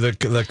 I do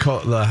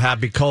the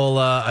Happy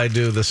Cola, I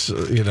do this,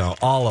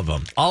 all of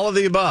them, all of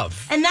the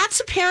above. And that's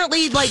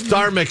apparently like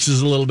Star Mix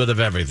is a little bit of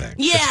everything.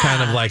 Yeah. It's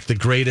kind of like the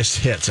greatest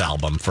hits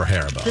album for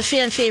Haribo. the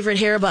fan favorite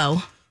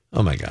Haribo.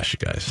 Oh my gosh, you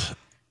guys.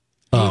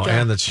 There you Oh, go.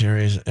 and the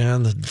cherries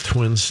and the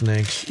twin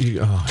snakes.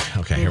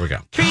 Okay, here we go.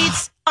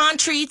 Treats on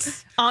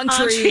treats On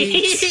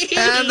treats.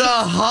 And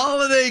a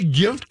holiday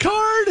gift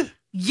card?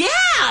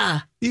 Yeah,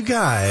 You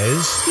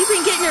guys. you've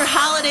been getting your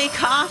holiday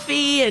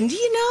coffee, and yeah,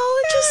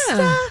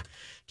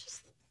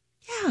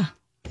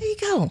 there you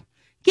go.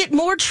 Get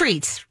more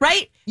treats,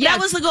 right? Yeah. That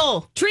was the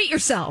goal. Treat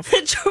yourself.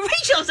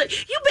 Rachel's like,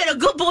 you've been a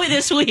good boy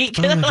this week.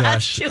 Oh my The last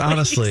gosh! 2 weeks.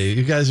 Honestly,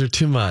 you guys are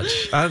too much.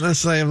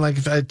 Honestly, I'm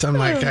like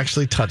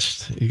actually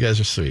touched. You guys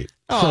are sweet,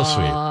 so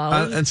sweet,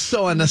 and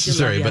so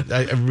unnecessary. love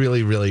But I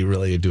really, really,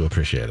 really do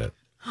appreciate it.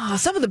 Oh,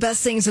 some of the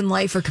best things in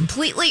life are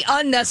completely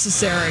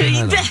unnecessary. I know,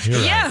 you're right.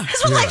 Yeah.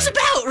 That's what You're life's right.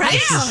 about, right?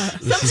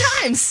 This is-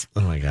 Sometimes.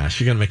 Oh my gosh!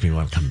 You're gonna make me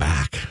want to come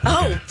back.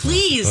 Oh, Okay.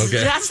 please.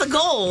 Okay. That's the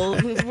goal.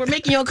 We're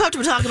making you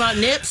uncomfortable talking about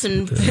nips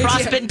and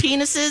frostbitten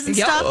penises and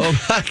Yep. stuff. Oh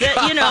my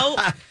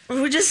That,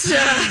 we're just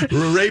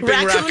We're raping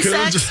raccoon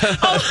raccoons. sex.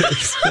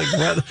 It's like,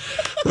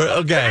 what?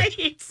 Okay.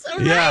 Right. So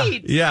Yeah,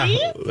 right. yeah,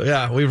 See?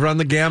 yeah. We've run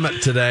the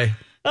gamut today.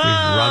 We've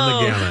run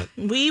the gamut.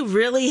 We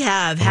really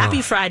have.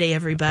 Happy Friday,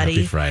 everybody.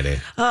 Happy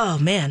Friday. Oh,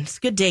 man. It's a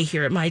good day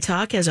here at My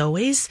Talk, as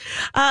always.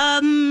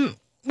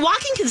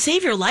 Walking can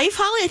save your life,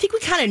 Holly. I think we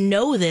kind of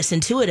know this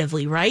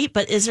intuitively, right?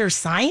 But is there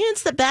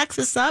science that backs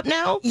this up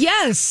now?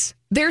 Yes,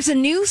 there's a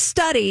new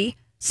study,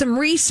 some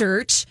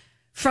research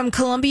from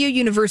Columbia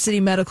University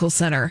Medical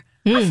Center.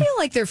 I feel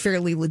like they're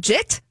fairly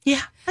legit.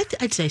 Yeah,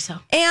 I'd say so.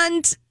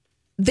 And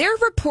they're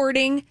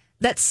reporting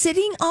that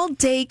sitting all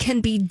day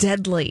can be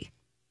deadly.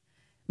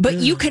 But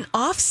you can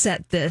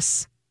offset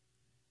this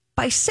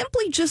by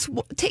simply just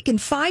taking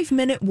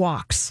 5-minute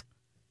walks.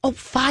 Oh,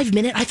 5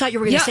 minutes? I thought you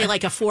were going to say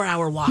like a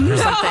 4-hour walk or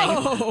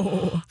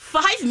something.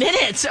 5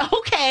 minutes.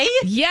 Okay.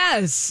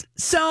 Yes.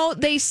 So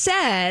they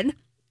said,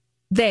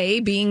 they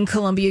being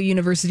Columbia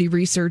University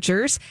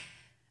researchers,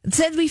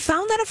 said we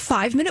found that a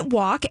 5-minute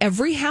walk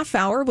every half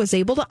hour was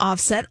able to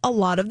offset a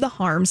lot of the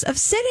harms of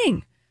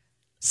sitting.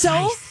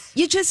 So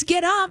you just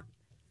get up,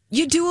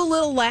 you do a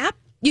little lap,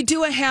 you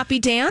do a happy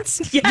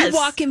dance, Yes. you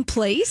walk in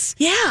place.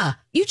 Yeah.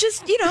 You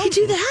just, You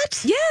do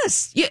that?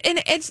 Yes. And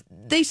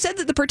they said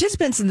that the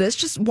participants in this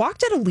just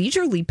walked at a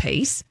leisurely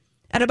pace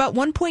at about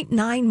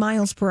 1.9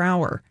 miles per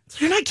hour.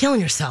 You're not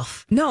killing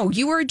yourself. No,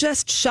 you were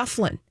just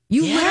shuffling.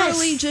 You Yes.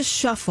 literally just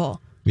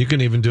shuffle. You can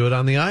even do it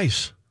on the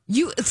ice.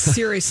 You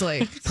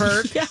seriously,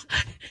 Perk. Yeah.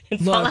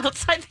 And fall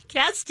outside the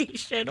gas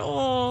station.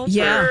 Oh,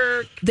 Yeah.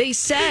 Perk. They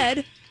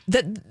said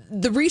that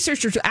the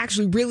researchers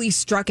actually really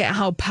struck at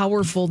how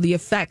powerful the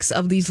effects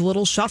of these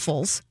little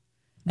shuffles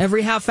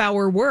every half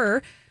hour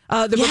were.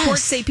 The Yes.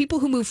 reports say people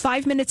who move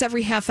 5 minutes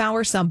every half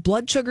hour saw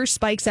blood sugar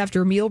spikes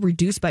after a meal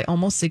reduced by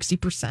almost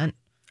 60%.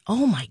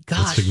 Oh, my gosh.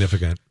 That's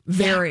significant.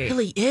 Very. It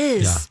really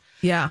is.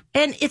 Yeah.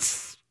 And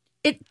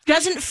it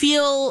doesn't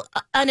feel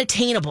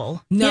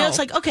unattainable. No. You know, it's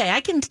like, okay, I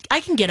can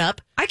get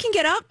up I can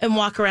get up, and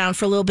walk around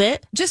for a little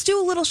bit. just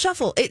do a little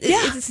shuffle. Yeah.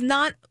 It's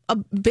not a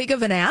big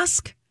of an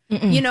ask.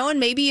 And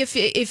maybe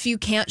if you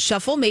can't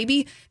shuffle,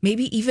 maybe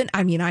even,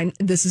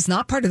 this is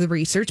not part of the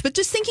research, but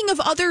just thinking of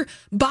other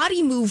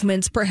body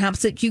movements perhaps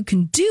that you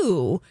can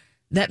do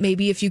that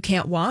maybe if you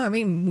can't walk,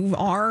 move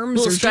arms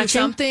Little or stretching?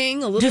 do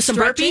something, a little Do some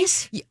stretching.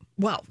 burpees? Yeah,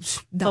 well,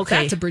 no,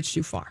 Okay. that's a bridge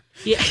too far.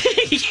 Yeah.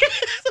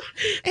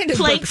 And a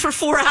Plank burpee. for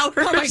 4 hours.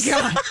 Oh my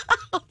God.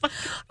 But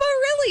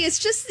really, it's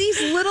just these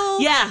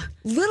little Yeah.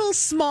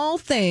 small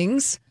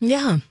things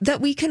Yeah.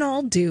 that we can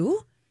all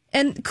do.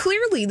 And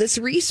clearly, this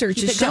research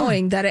Keep is it going.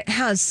 showing that it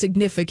has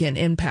significant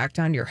impact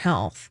on your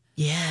health.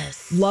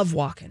 Yes. Love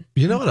walking.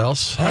 You know what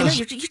else? I know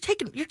you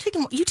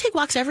take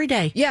walks every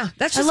day. Yeah,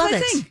 that's I just love my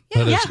it. thing.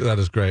 Yeah. That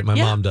is great. My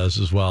Yeah. mom does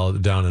as well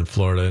down in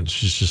Florida, and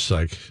she's just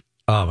like,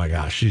 oh my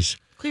gosh, she's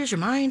Clears your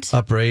mind.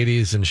 upper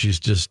 80s, and she's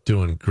just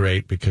doing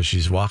great because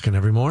she's walking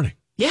every morning.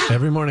 Yeah.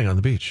 Every morning on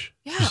the beach.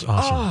 Yeah. It's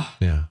awesome. Oh.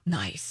 Yeah.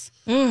 Nice.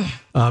 You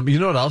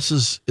know what else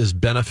is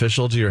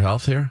beneficial to your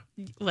health here?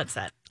 What's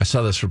that? I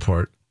saw this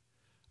report.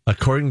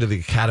 According to the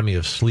Academy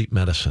of Sleep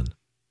Medicine,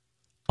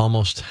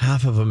 almost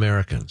half of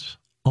Americans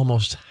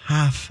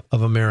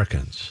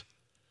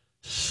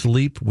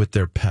sleep with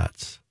their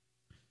pets.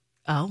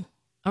 Oh.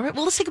 All right.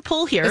 Well, let's take a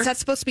poll here. Is that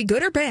supposed to be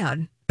good or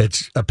bad?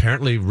 It's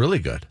apparently really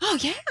good. Oh,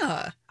 yeah.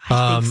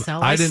 I think so.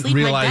 I didn't sleep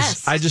my realize.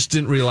 best. I just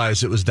didn't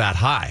realize it was that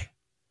high.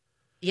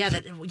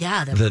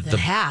 The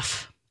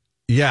half.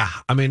 Yeah,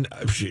 I mean,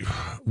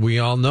 we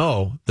all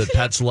know that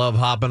pets love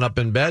hopping up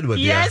in bed with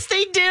Yes,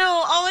 they do.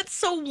 Oh, it's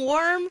so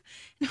warm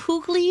and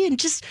hoogly and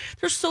just,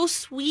 they're so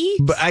sweet.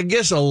 you. But I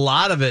guess a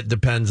lot of it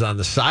depends on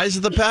the size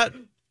of the pet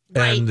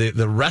Right. and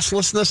the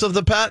restlessness of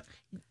the pet,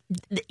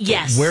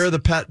 Yes. where the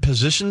pet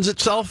positions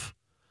itself.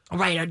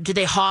 Right. Or do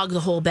they hog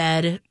the whole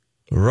bed?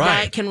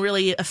 Right. That can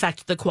really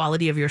affect the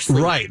quality of your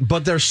sleep. Right.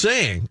 But they're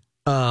saying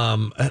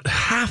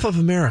half of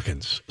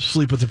Americans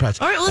sleep with their pets.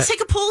 All right. Well, let's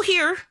take a poll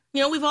here.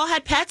 You know, we've all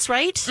had pets,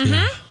 right?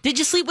 Mm-hmm. Did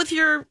you sleep with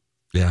your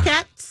Yeah.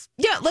 cats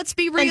Yeah, let's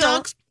be and real.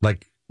 dogs?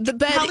 Like, The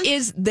bed Holly?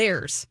 is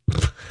theirs.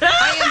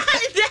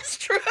 That's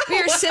true. We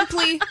are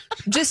simply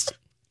just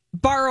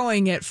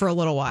borrowing it for a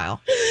little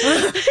while.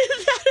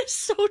 That is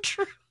so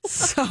true.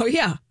 So,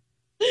 yeah.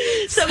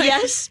 So,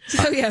 yes.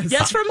 So, yes.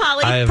 Yes, from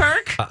Molly.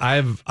 Perk. I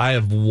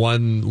have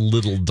one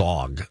little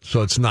dog,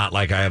 so it's not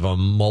like I have a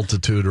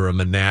multitude or a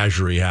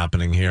menagerie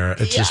happening here.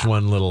 It's just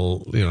one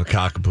little,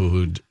 cockapoo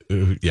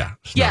who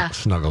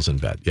snuggles in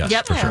bed. Yes,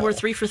 Yep. for sure. We're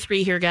 3 for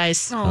 3 here,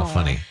 guys. Oh,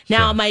 funny.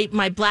 Now, So-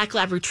 my black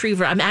lab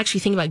retriever, I'm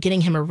actually thinking about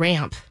getting him a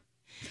ramp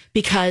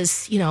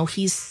because,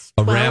 he's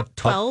a ramp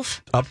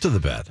 12. up to the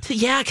bed.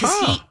 Yeah,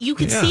 because you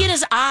can yeah. see in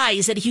his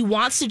eyes that he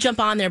wants to jump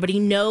on there, but he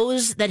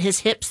knows that his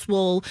hips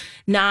will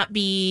not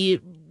be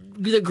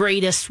the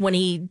greatest when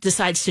he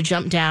decides to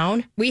jump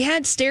down. We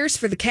had stairs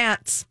for the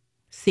cats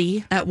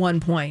See? at one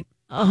point.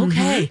 Oh,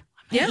 okay.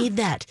 Yeah. I need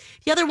that.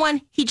 The other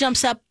one, he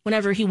jumps up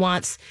whenever he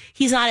wants.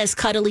 He's not as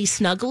cuddly,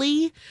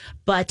 snuggly,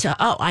 but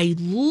I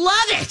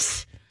love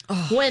it.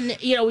 When,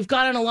 we've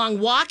gone on a long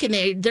walk and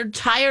they're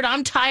tired,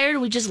 I'm tired,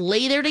 we just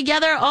lay there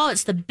together. Oh,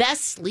 it's the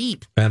best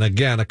sleep. And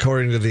again,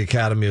 according to the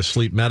Academy of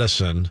Sleep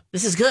Medicine,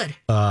 This is good.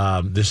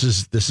 this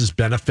is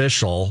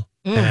beneficial,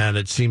 and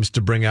it seems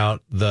to bring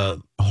out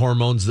the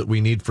hormones that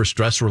we need for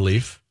stress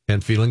relief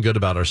and feeling good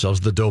about ourselves,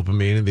 the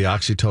dopamine and the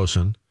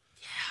oxytocin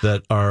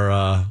that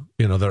are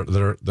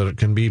that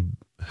can be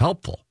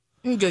helpful.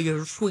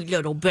 Your sweet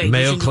little baby.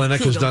 Mayo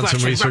Clinic has done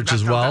some research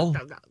as well,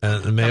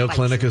 and the Mayo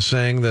Clinic is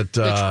saying that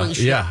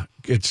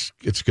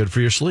it's good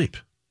for your sleep,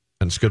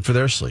 and it's good for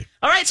their sleep.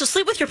 All right, so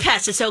sleep with your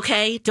pets. It's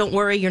okay. Don't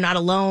worry, you're not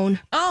alone.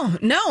 Oh,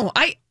 no.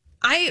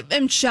 I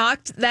am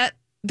shocked that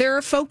there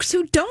are folks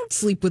who don't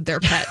sleep with their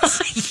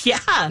pets. Yeah.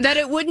 That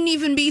it wouldn't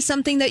even be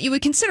something that you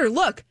would consider.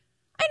 Look,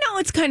 I know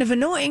it's kind of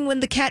annoying when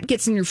the cat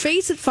gets in your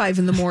face at 5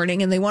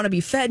 a.m. and they want to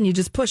be fed and you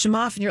just push them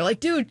off and you're like,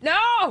 dude,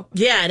 no.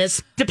 Yeah, and it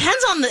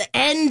depends on the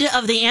end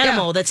of the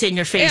animal that's in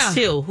your face,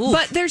 too. Ooh.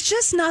 But there's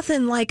just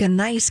nothing like a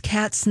nice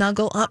cat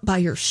snuggle up by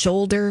your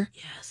shoulder.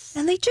 Yes.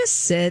 And they just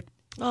sit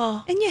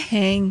and you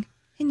hang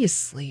and you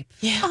sleep.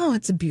 Yeah. Oh,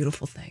 it's a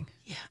beautiful thing.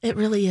 Yeah, it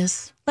really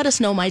is. Let us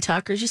know, my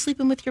talkers. You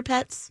sleeping with your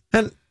pets?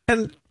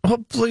 And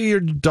hopefully your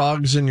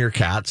dogs and your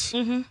cats,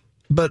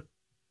 but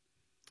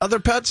other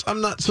pets,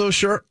 I'm not so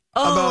sure.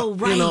 Oh,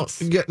 about,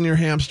 right. Getting your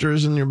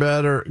hamsters in your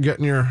bed or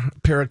getting your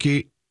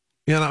parakeet.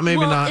 Maybe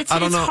well, not. It's, I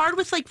don't it's know. hard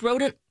with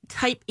rodent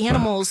type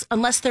animals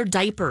unless they're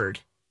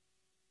diapered.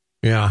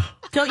 Yeah.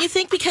 Don't you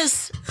think?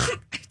 Because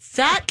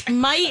that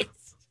might.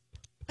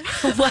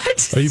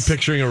 What? Are you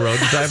picturing a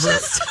rodent diaper?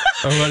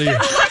 Or what are you?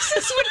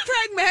 This would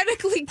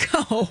pragmatically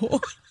go.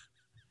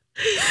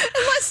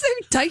 Unless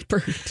they're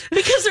diapered.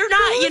 Because they're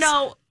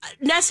not,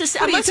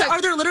 necessary. What are you Unless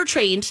are they litter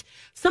trained?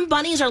 Some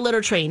bunnies are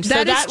litter trained, so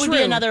That is that would be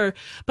true. another.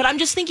 But I'm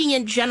just thinking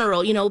in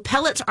general.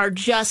 Pellets are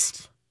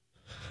just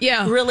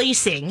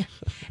releasing,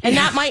 and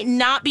that might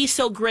not be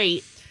so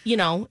great. In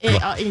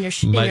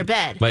your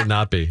bed. Might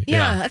not be.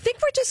 Yeah, I think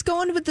we're just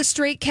going with the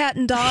straight cat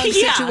and dog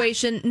Yeah.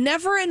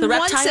 Never once in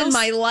reptiles?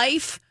 my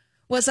life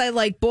was I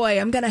like, boy,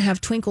 I'm going to have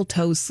Twinkle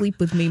Toes sleep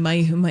with me, my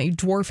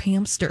dwarf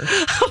hamster.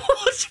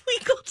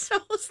 Twinkle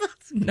toes.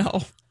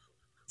 No.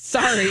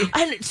 Sorry.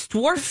 And it's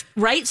dwarf,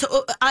 right?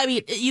 So,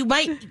 you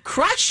might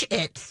crush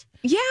it.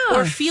 Yeah.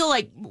 Or feel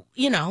like,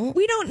 we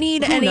don't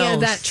need Who any knows? of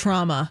that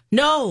trauma.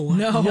 No.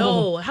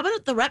 How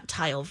about the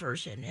reptile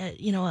version?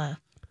 A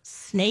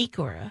snake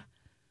or a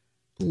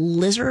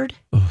lizard?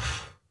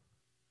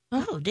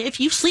 If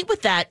you sleep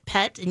with that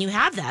pet and you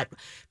have that,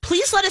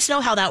 please let us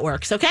know how that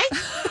works, okay?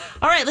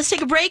 All right, let's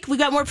take a break. We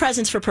got more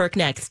presents for Perk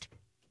next.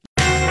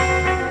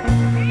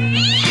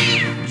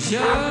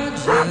 Judge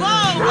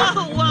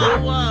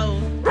Whoa.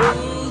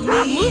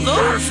 Move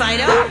over,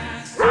 Fido.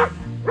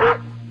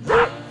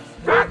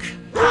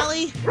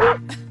 Holly,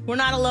 we're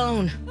not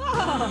alone.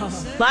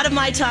 A lot of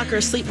my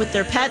talkers sleep with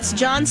their pets.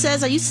 John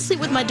says, I used to sleep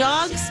with my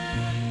dogs.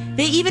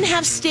 They even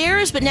have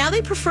stairs, but now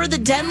they prefer the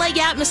den-like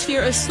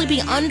atmosphere of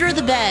sleeping under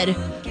the bed,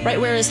 right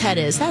where his head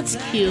is. That's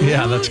cute.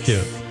 Yeah, that's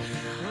cute.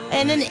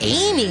 And then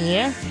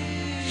Amy,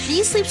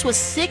 she sleeps with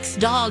 6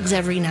 dogs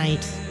every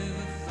night.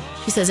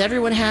 She says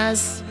everyone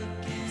has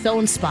his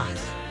own spot.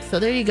 So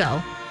there you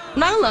go. I'm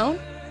not alone.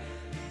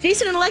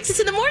 Jason and Alexis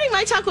in the morning,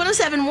 My Talk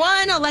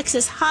 107.1.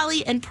 Alexis,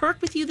 Holly, and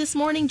Perk with you this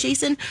morning.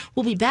 Jason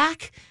will be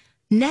back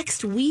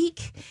next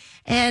week.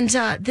 And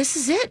this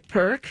is it,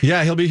 Perk.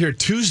 Yeah, he'll be here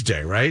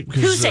Tuesday, right?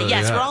 Tuesday,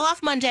 yes. We're all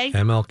off Monday.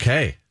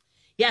 MLK.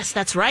 Yes,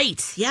 that's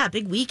right. Yeah,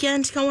 big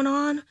weekend going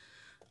on.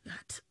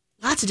 Got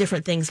lots of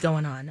different things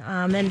going on.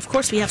 And, of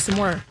course, we have some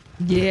more.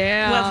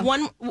 Yeah. We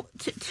have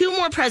two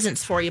more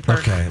presents for you, Perk.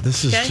 Okay,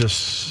 this is just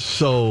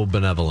so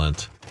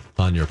benevolent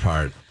on your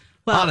part.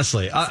 Well,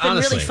 honestly, it's been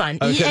really fun.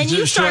 And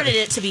you started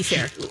it, to be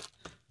fair.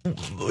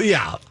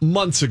 Yeah,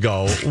 months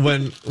ago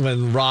when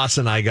Ross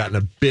and I got in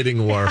a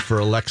bidding war for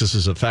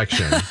Alexis's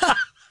affection.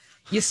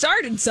 You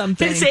started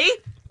something. See?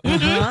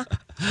 But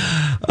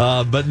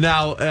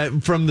now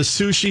from the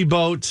sushi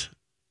boat,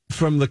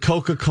 from the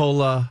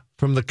Coca-Cola,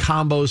 from the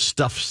combo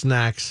stuffed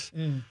snacks,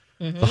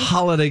 the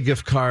holiday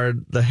gift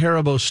card, the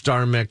Haribo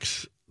Star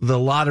Mix, the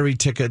lottery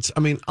tickets. I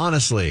mean,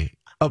 honestly,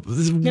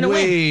 this is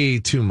way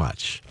too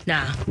much.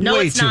 Nah, no,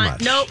 way it's too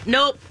not. much.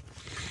 Nope.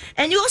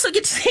 And you also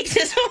get to take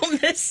this home,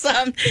 this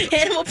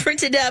animal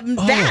printed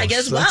bag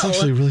as well. That's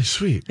actually really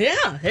sweet.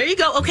 Yeah, there you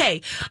go.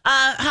 Okay,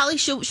 Holly,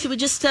 should we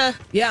just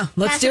yeah,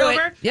 let's pass do it it.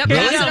 over? Yep,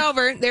 pass it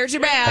over. There's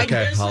your bag.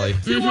 Okay, There's Holly.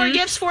 2 more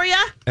gifts for you.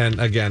 And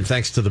again,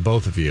 thanks to the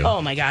both of you.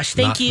 Oh my gosh,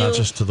 thank you. Not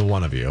just to the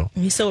one of you.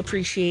 We so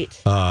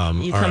appreciate you all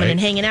coming right. and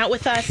hanging out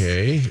with us.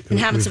 Okay, and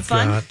having some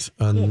fun. Got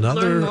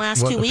another Learned the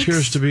last what 2 weeks.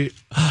 appears to be.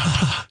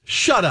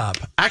 Shut up!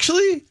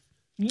 Actually,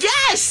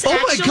 Yes. oh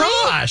actually, my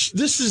gosh,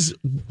 this is.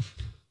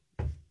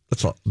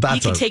 That's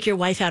you can take your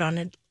wife out on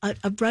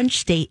a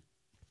brunch date.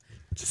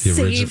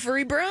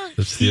 Savory brunch.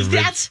 It's the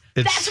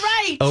That's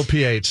right.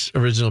 OPH,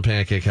 Original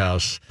Pancake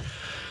House.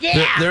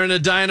 Yeah. They're in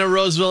Edina,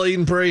 Roseville,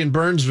 Eden Prairie, and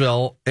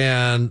Burnsville,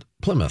 and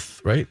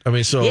Plymouth, right? I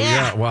mean, so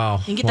yeah, wow.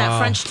 You can get that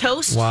French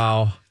toast.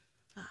 Wow.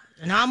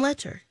 An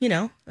omelet, or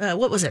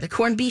what was it? A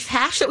corned beef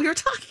hash that we were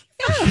talking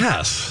about.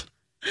 Yes.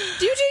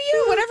 Do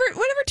you whatever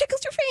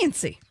tickles your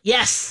fancy.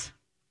 Yes.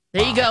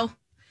 There you go.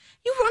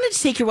 You wanted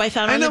to take your wife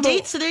out on a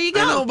date, so there you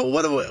go. I know, but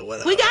what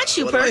we got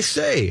you, What do I Perk.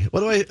 say?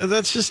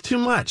 That's just too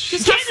much.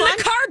 Just Get have in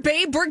the car,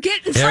 babe. We're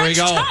getting There we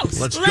French go. toast.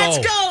 Let's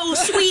go,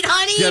 sweet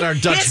honey. Get our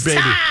Dutch It's baby.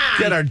 time.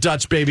 Get our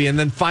Dutch baby. And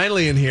then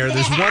finally in here,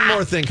 there's one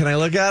more thing. Can I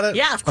look at it?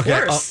 Yeah, of Okay.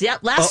 course.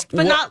 Last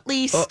but not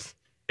least.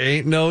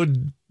 Ain't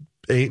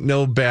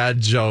no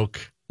bad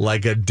joke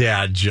like a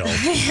dad joke.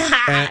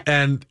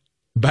 and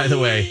by the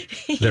way,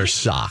 they're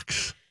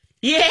socks.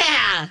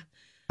 Yeah.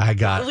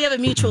 We have a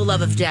mutual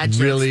love of dad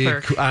jokes. Really,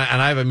 Perk. and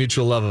I have a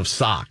mutual love of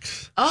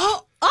socks.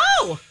 Oh,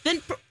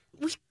 then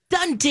we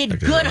did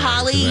good,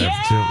 Holly.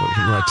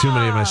 Too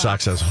many of my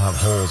socks have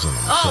holes in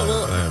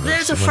them.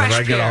 There's a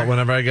fresh pair.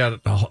 Whenever I got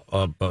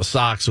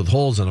socks with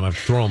holes in them, I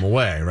throw them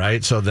away,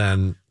 right? So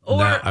then,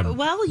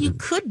 you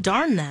could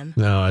darn them.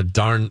 No, a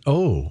darn.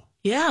 Oh,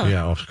 yeah.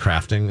 Yeah,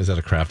 crafting. Is that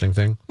a crafting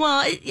thing?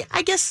 Well,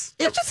 I guess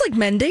it's just like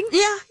mending.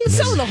 Yeah,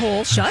 sew the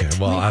hole shut. Okay,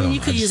 well, I don't know. You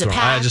could use a I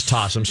patch. just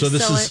toss them. So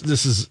this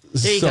is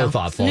so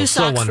thoughtful, New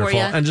so socks wonderful, for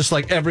ya. and just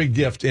like every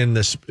gift in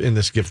this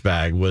gift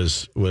bag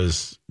was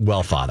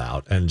well thought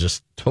out and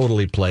just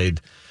totally played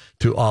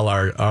to all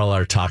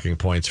our talking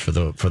points for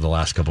the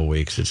last couple of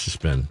weeks. It's just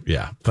been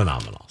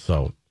phenomenal.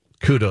 So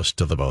kudos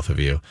to the both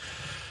of you.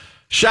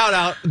 Shout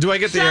out! Do I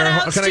get the air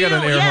horn? Can I get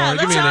an air horn?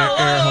 Give me an air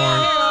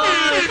horn.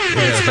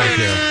 Yeah, thank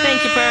you.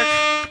 Thank you,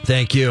 Perk.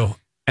 Thank you.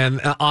 And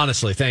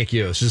honestly, thank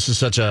you. This is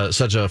such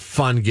a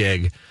fun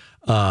gig.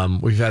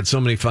 We've had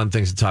so many fun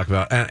things to talk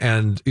about.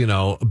 And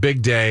a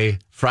big day,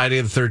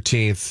 Friday the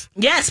 13th.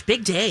 Yes,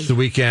 big day. The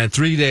weekend,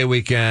 3-day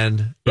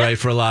weekend, right,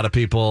 for a lot of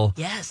people.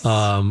 Yes.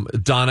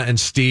 Donna and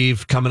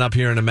Steve coming up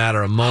here in a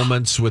matter of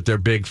moments with their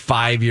big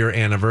 5-year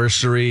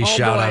anniversary.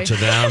 Shout out to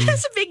them.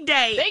 That's a big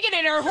day. They get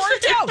in our horn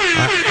too.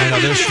 I know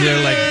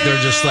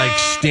they're just like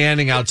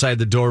standing outside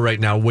the door right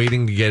now,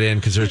 waiting to get in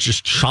because they're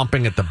just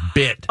chomping at the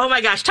bit. Oh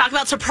my gosh! Talk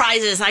about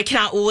surprises! I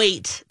cannot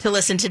wait to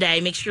listen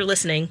today. Make sure you're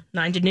listening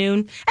 9 to noon,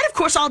 and of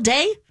course all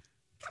day.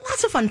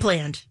 Lots of fun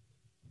planned.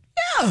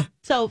 Yeah.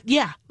 So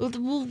yeah,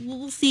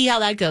 we'll see how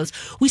that goes.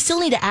 We still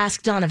need to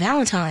ask Donna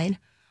Valentine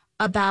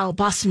about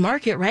Boston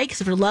Market, right?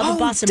 Because of her love of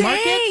Boston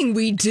Market.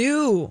 We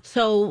do.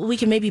 So we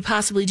can maybe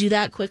possibly do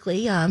that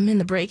quickly in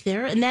the break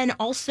there. And then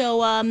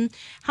also,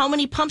 how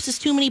many pumps is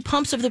too many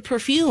pumps of the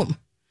perfume?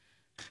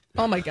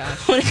 Oh my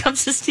gosh. when it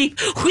comes to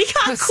Steve. We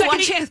got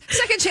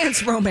Second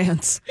chance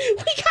romance. We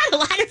got a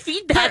lot of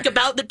feedback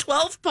about the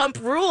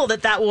 12-pump rule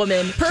that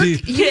woman Perk, you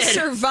did.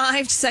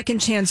 survived second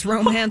chance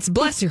romance.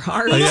 Bless your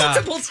heart.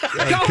 multiple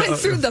times. Going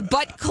through the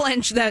butt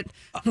clench that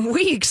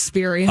we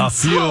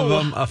experienced. A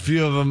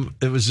few of them.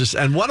 It was just,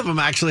 and one of them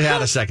actually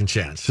had a second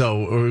chance.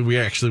 So we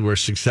actually were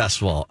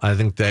successful. I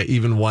think that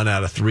even 1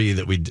 out of 3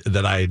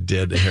 that I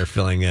did hair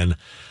filling in,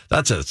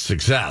 that's a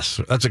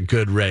success. That's a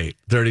good rate.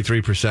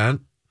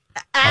 33%.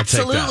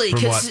 Absolutely,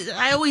 because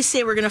I always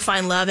say we're going to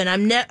find love, and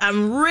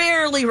I'm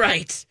rarely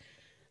right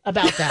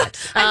about that.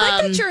 I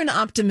like that you're an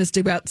optimist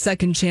about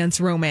second chance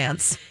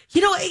romance.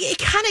 You know, it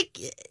kind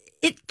of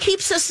it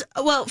keeps us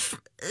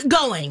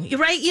going,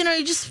 right? You know,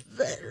 you just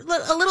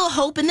a little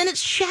hope, and then it's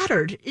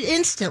shattered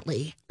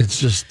instantly. It's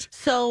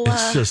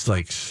just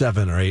like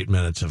 7 or 8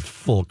 minutes of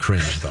full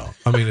cringe, though.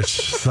 I mean, it's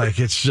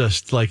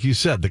just like you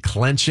said, the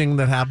clenching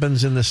that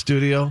happens in the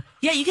studio.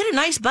 Yeah, you get a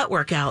nice butt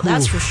workout,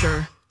 that's for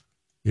sure.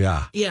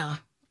 Yeah. Yeah.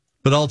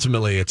 But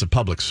ultimately, it's a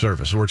public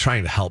service. We're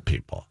trying to help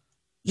people.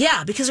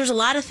 Yeah, because there's a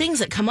lot of things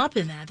that come up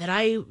in that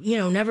I,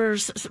 never,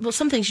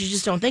 some things you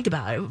just don't think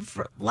about.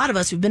 For a lot of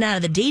us who've been out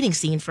of the dating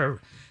scene for,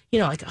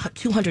 like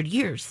 200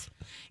 years.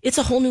 It's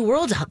a whole new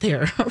world out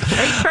there,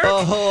 right, Kirk?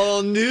 A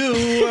whole new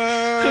world.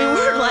 I mean,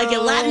 we're like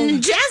Aladdin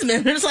and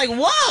Jasmine. It's like,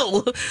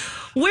 whoa,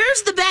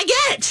 where's the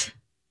baguette?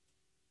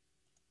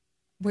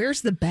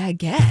 Where's the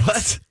baguette?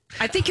 What?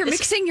 I think you're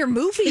mixing your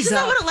movies Isn't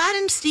up. that what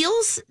Aladdin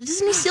steals?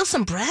 Doesn't he steal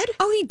some bread?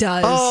 Oh, he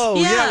does. Oh,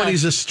 yeah, Yeah. when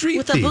he's a street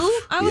With a thief. boo?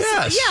 I was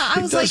he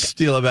like, does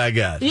steal a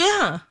baguette.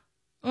 Yeah.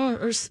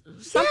 Or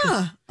something.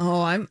 yeah.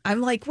 Oh, I'm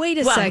like, wait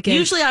a Well, second.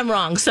 usually I'm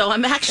wrong, so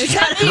I'm actually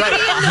Right.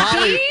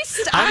 Holly,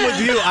 Beast? I'm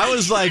with you. I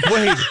was like,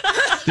 wait,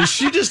 did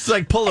she just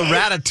like pull a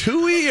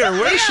Ratatouille, or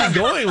where's she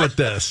going with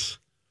this?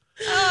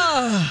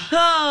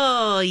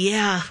 Oh,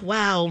 yeah.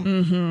 Wow.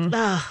 Mm-hmm.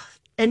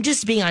 And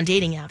just being on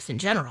dating apps in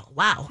general.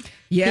 Wow.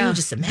 Yeah. Can you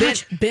just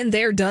imagine? Been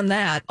there, done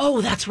that.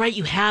 Oh, that's right.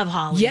 You have,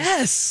 Holly.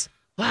 Yes.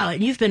 Wow.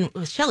 And you've been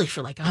with Shelley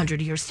for like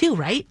 100 years too,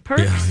 right?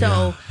 Perk? So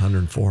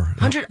 104.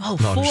 100. Oh,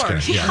 No, I'm just 4.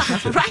 kidding. Yeah,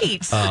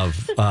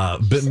 right.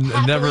 Been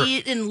never. Happily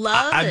in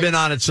love. I've been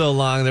on it so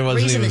long, there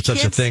wasn't raising even the such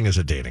a kids. thing as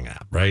a dating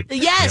app, right?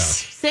 Yes,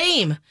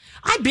 same.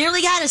 I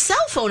barely got a cell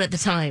phone at the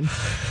time.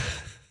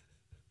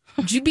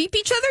 Did you beep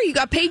each other? You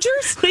got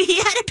pagers? We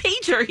had a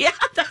pager. Yeah,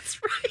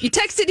 that's right. You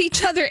texted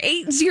each other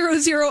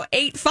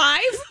 80085?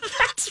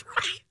 That's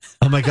right.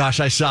 Oh my gosh,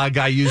 I saw a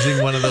guy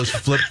using one of those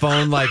flip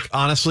phone. Like,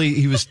 honestly,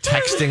 he was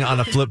texting on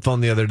a flip phone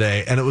the other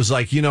day, and it was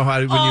like, you know how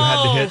when you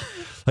had to hit,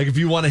 like, if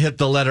you want to hit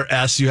the letter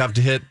S, you have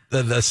to hit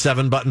the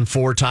 7 button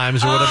 4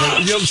 times or whatever.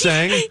 You know what I'm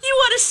saying? You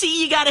want to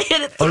see, you got to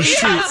hit it 3 Oh, shoot.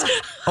 times.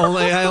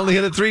 I only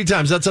hit it 3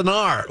 times. That's an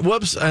R.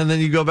 Whoops. And then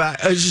you go back.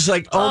 It's just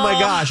like, oh my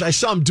gosh, I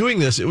saw him doing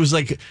this. It was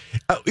like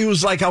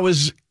I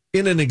was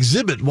in an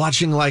exhibit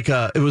watching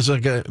it was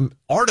like an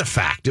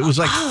artifact. It was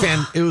like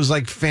it was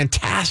like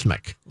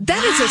phantasmic.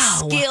 That is a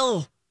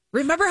skill.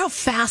 Remember how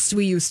fast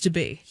we used to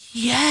be?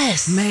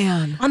 Yes.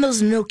 Man. On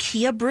those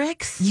Nokia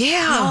bricks?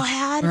 Y'all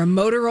had? Or a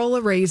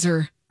Motorola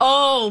Razor.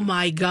 Oh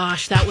my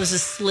gosh, that was a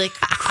slick,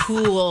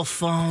 cool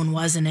phone,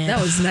 wasn't it?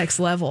 That was next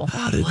level.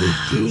 How did they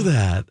do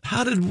that?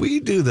 How did we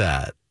do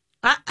that?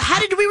 How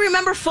did we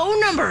remember phone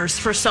numbers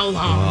for so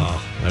long?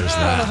 Oh, there's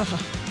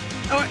that.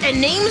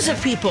 And names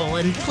of people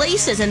and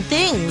places and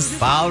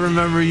things. I'll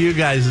remember you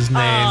guys'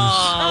 names.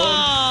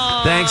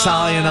 Thanks,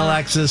 Holly and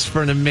Alexis,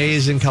 for an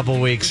amazing couple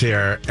weeks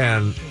here.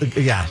 And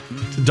yeah,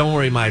 don't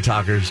worry, my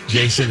talkers.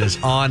 Jason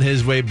is on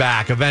his way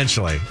back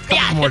eventually.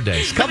 Couple more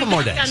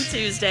days. On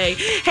Tuesday.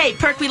 Hey,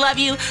 Perk, we love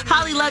you.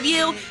 Holly, love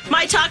you.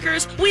 My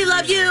talkers, we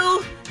love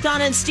you.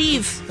 Donna and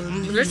Steve,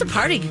 there's a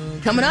party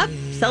coming up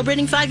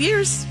celebrating 5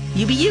 years.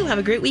 You be you. Have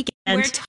a great weekend.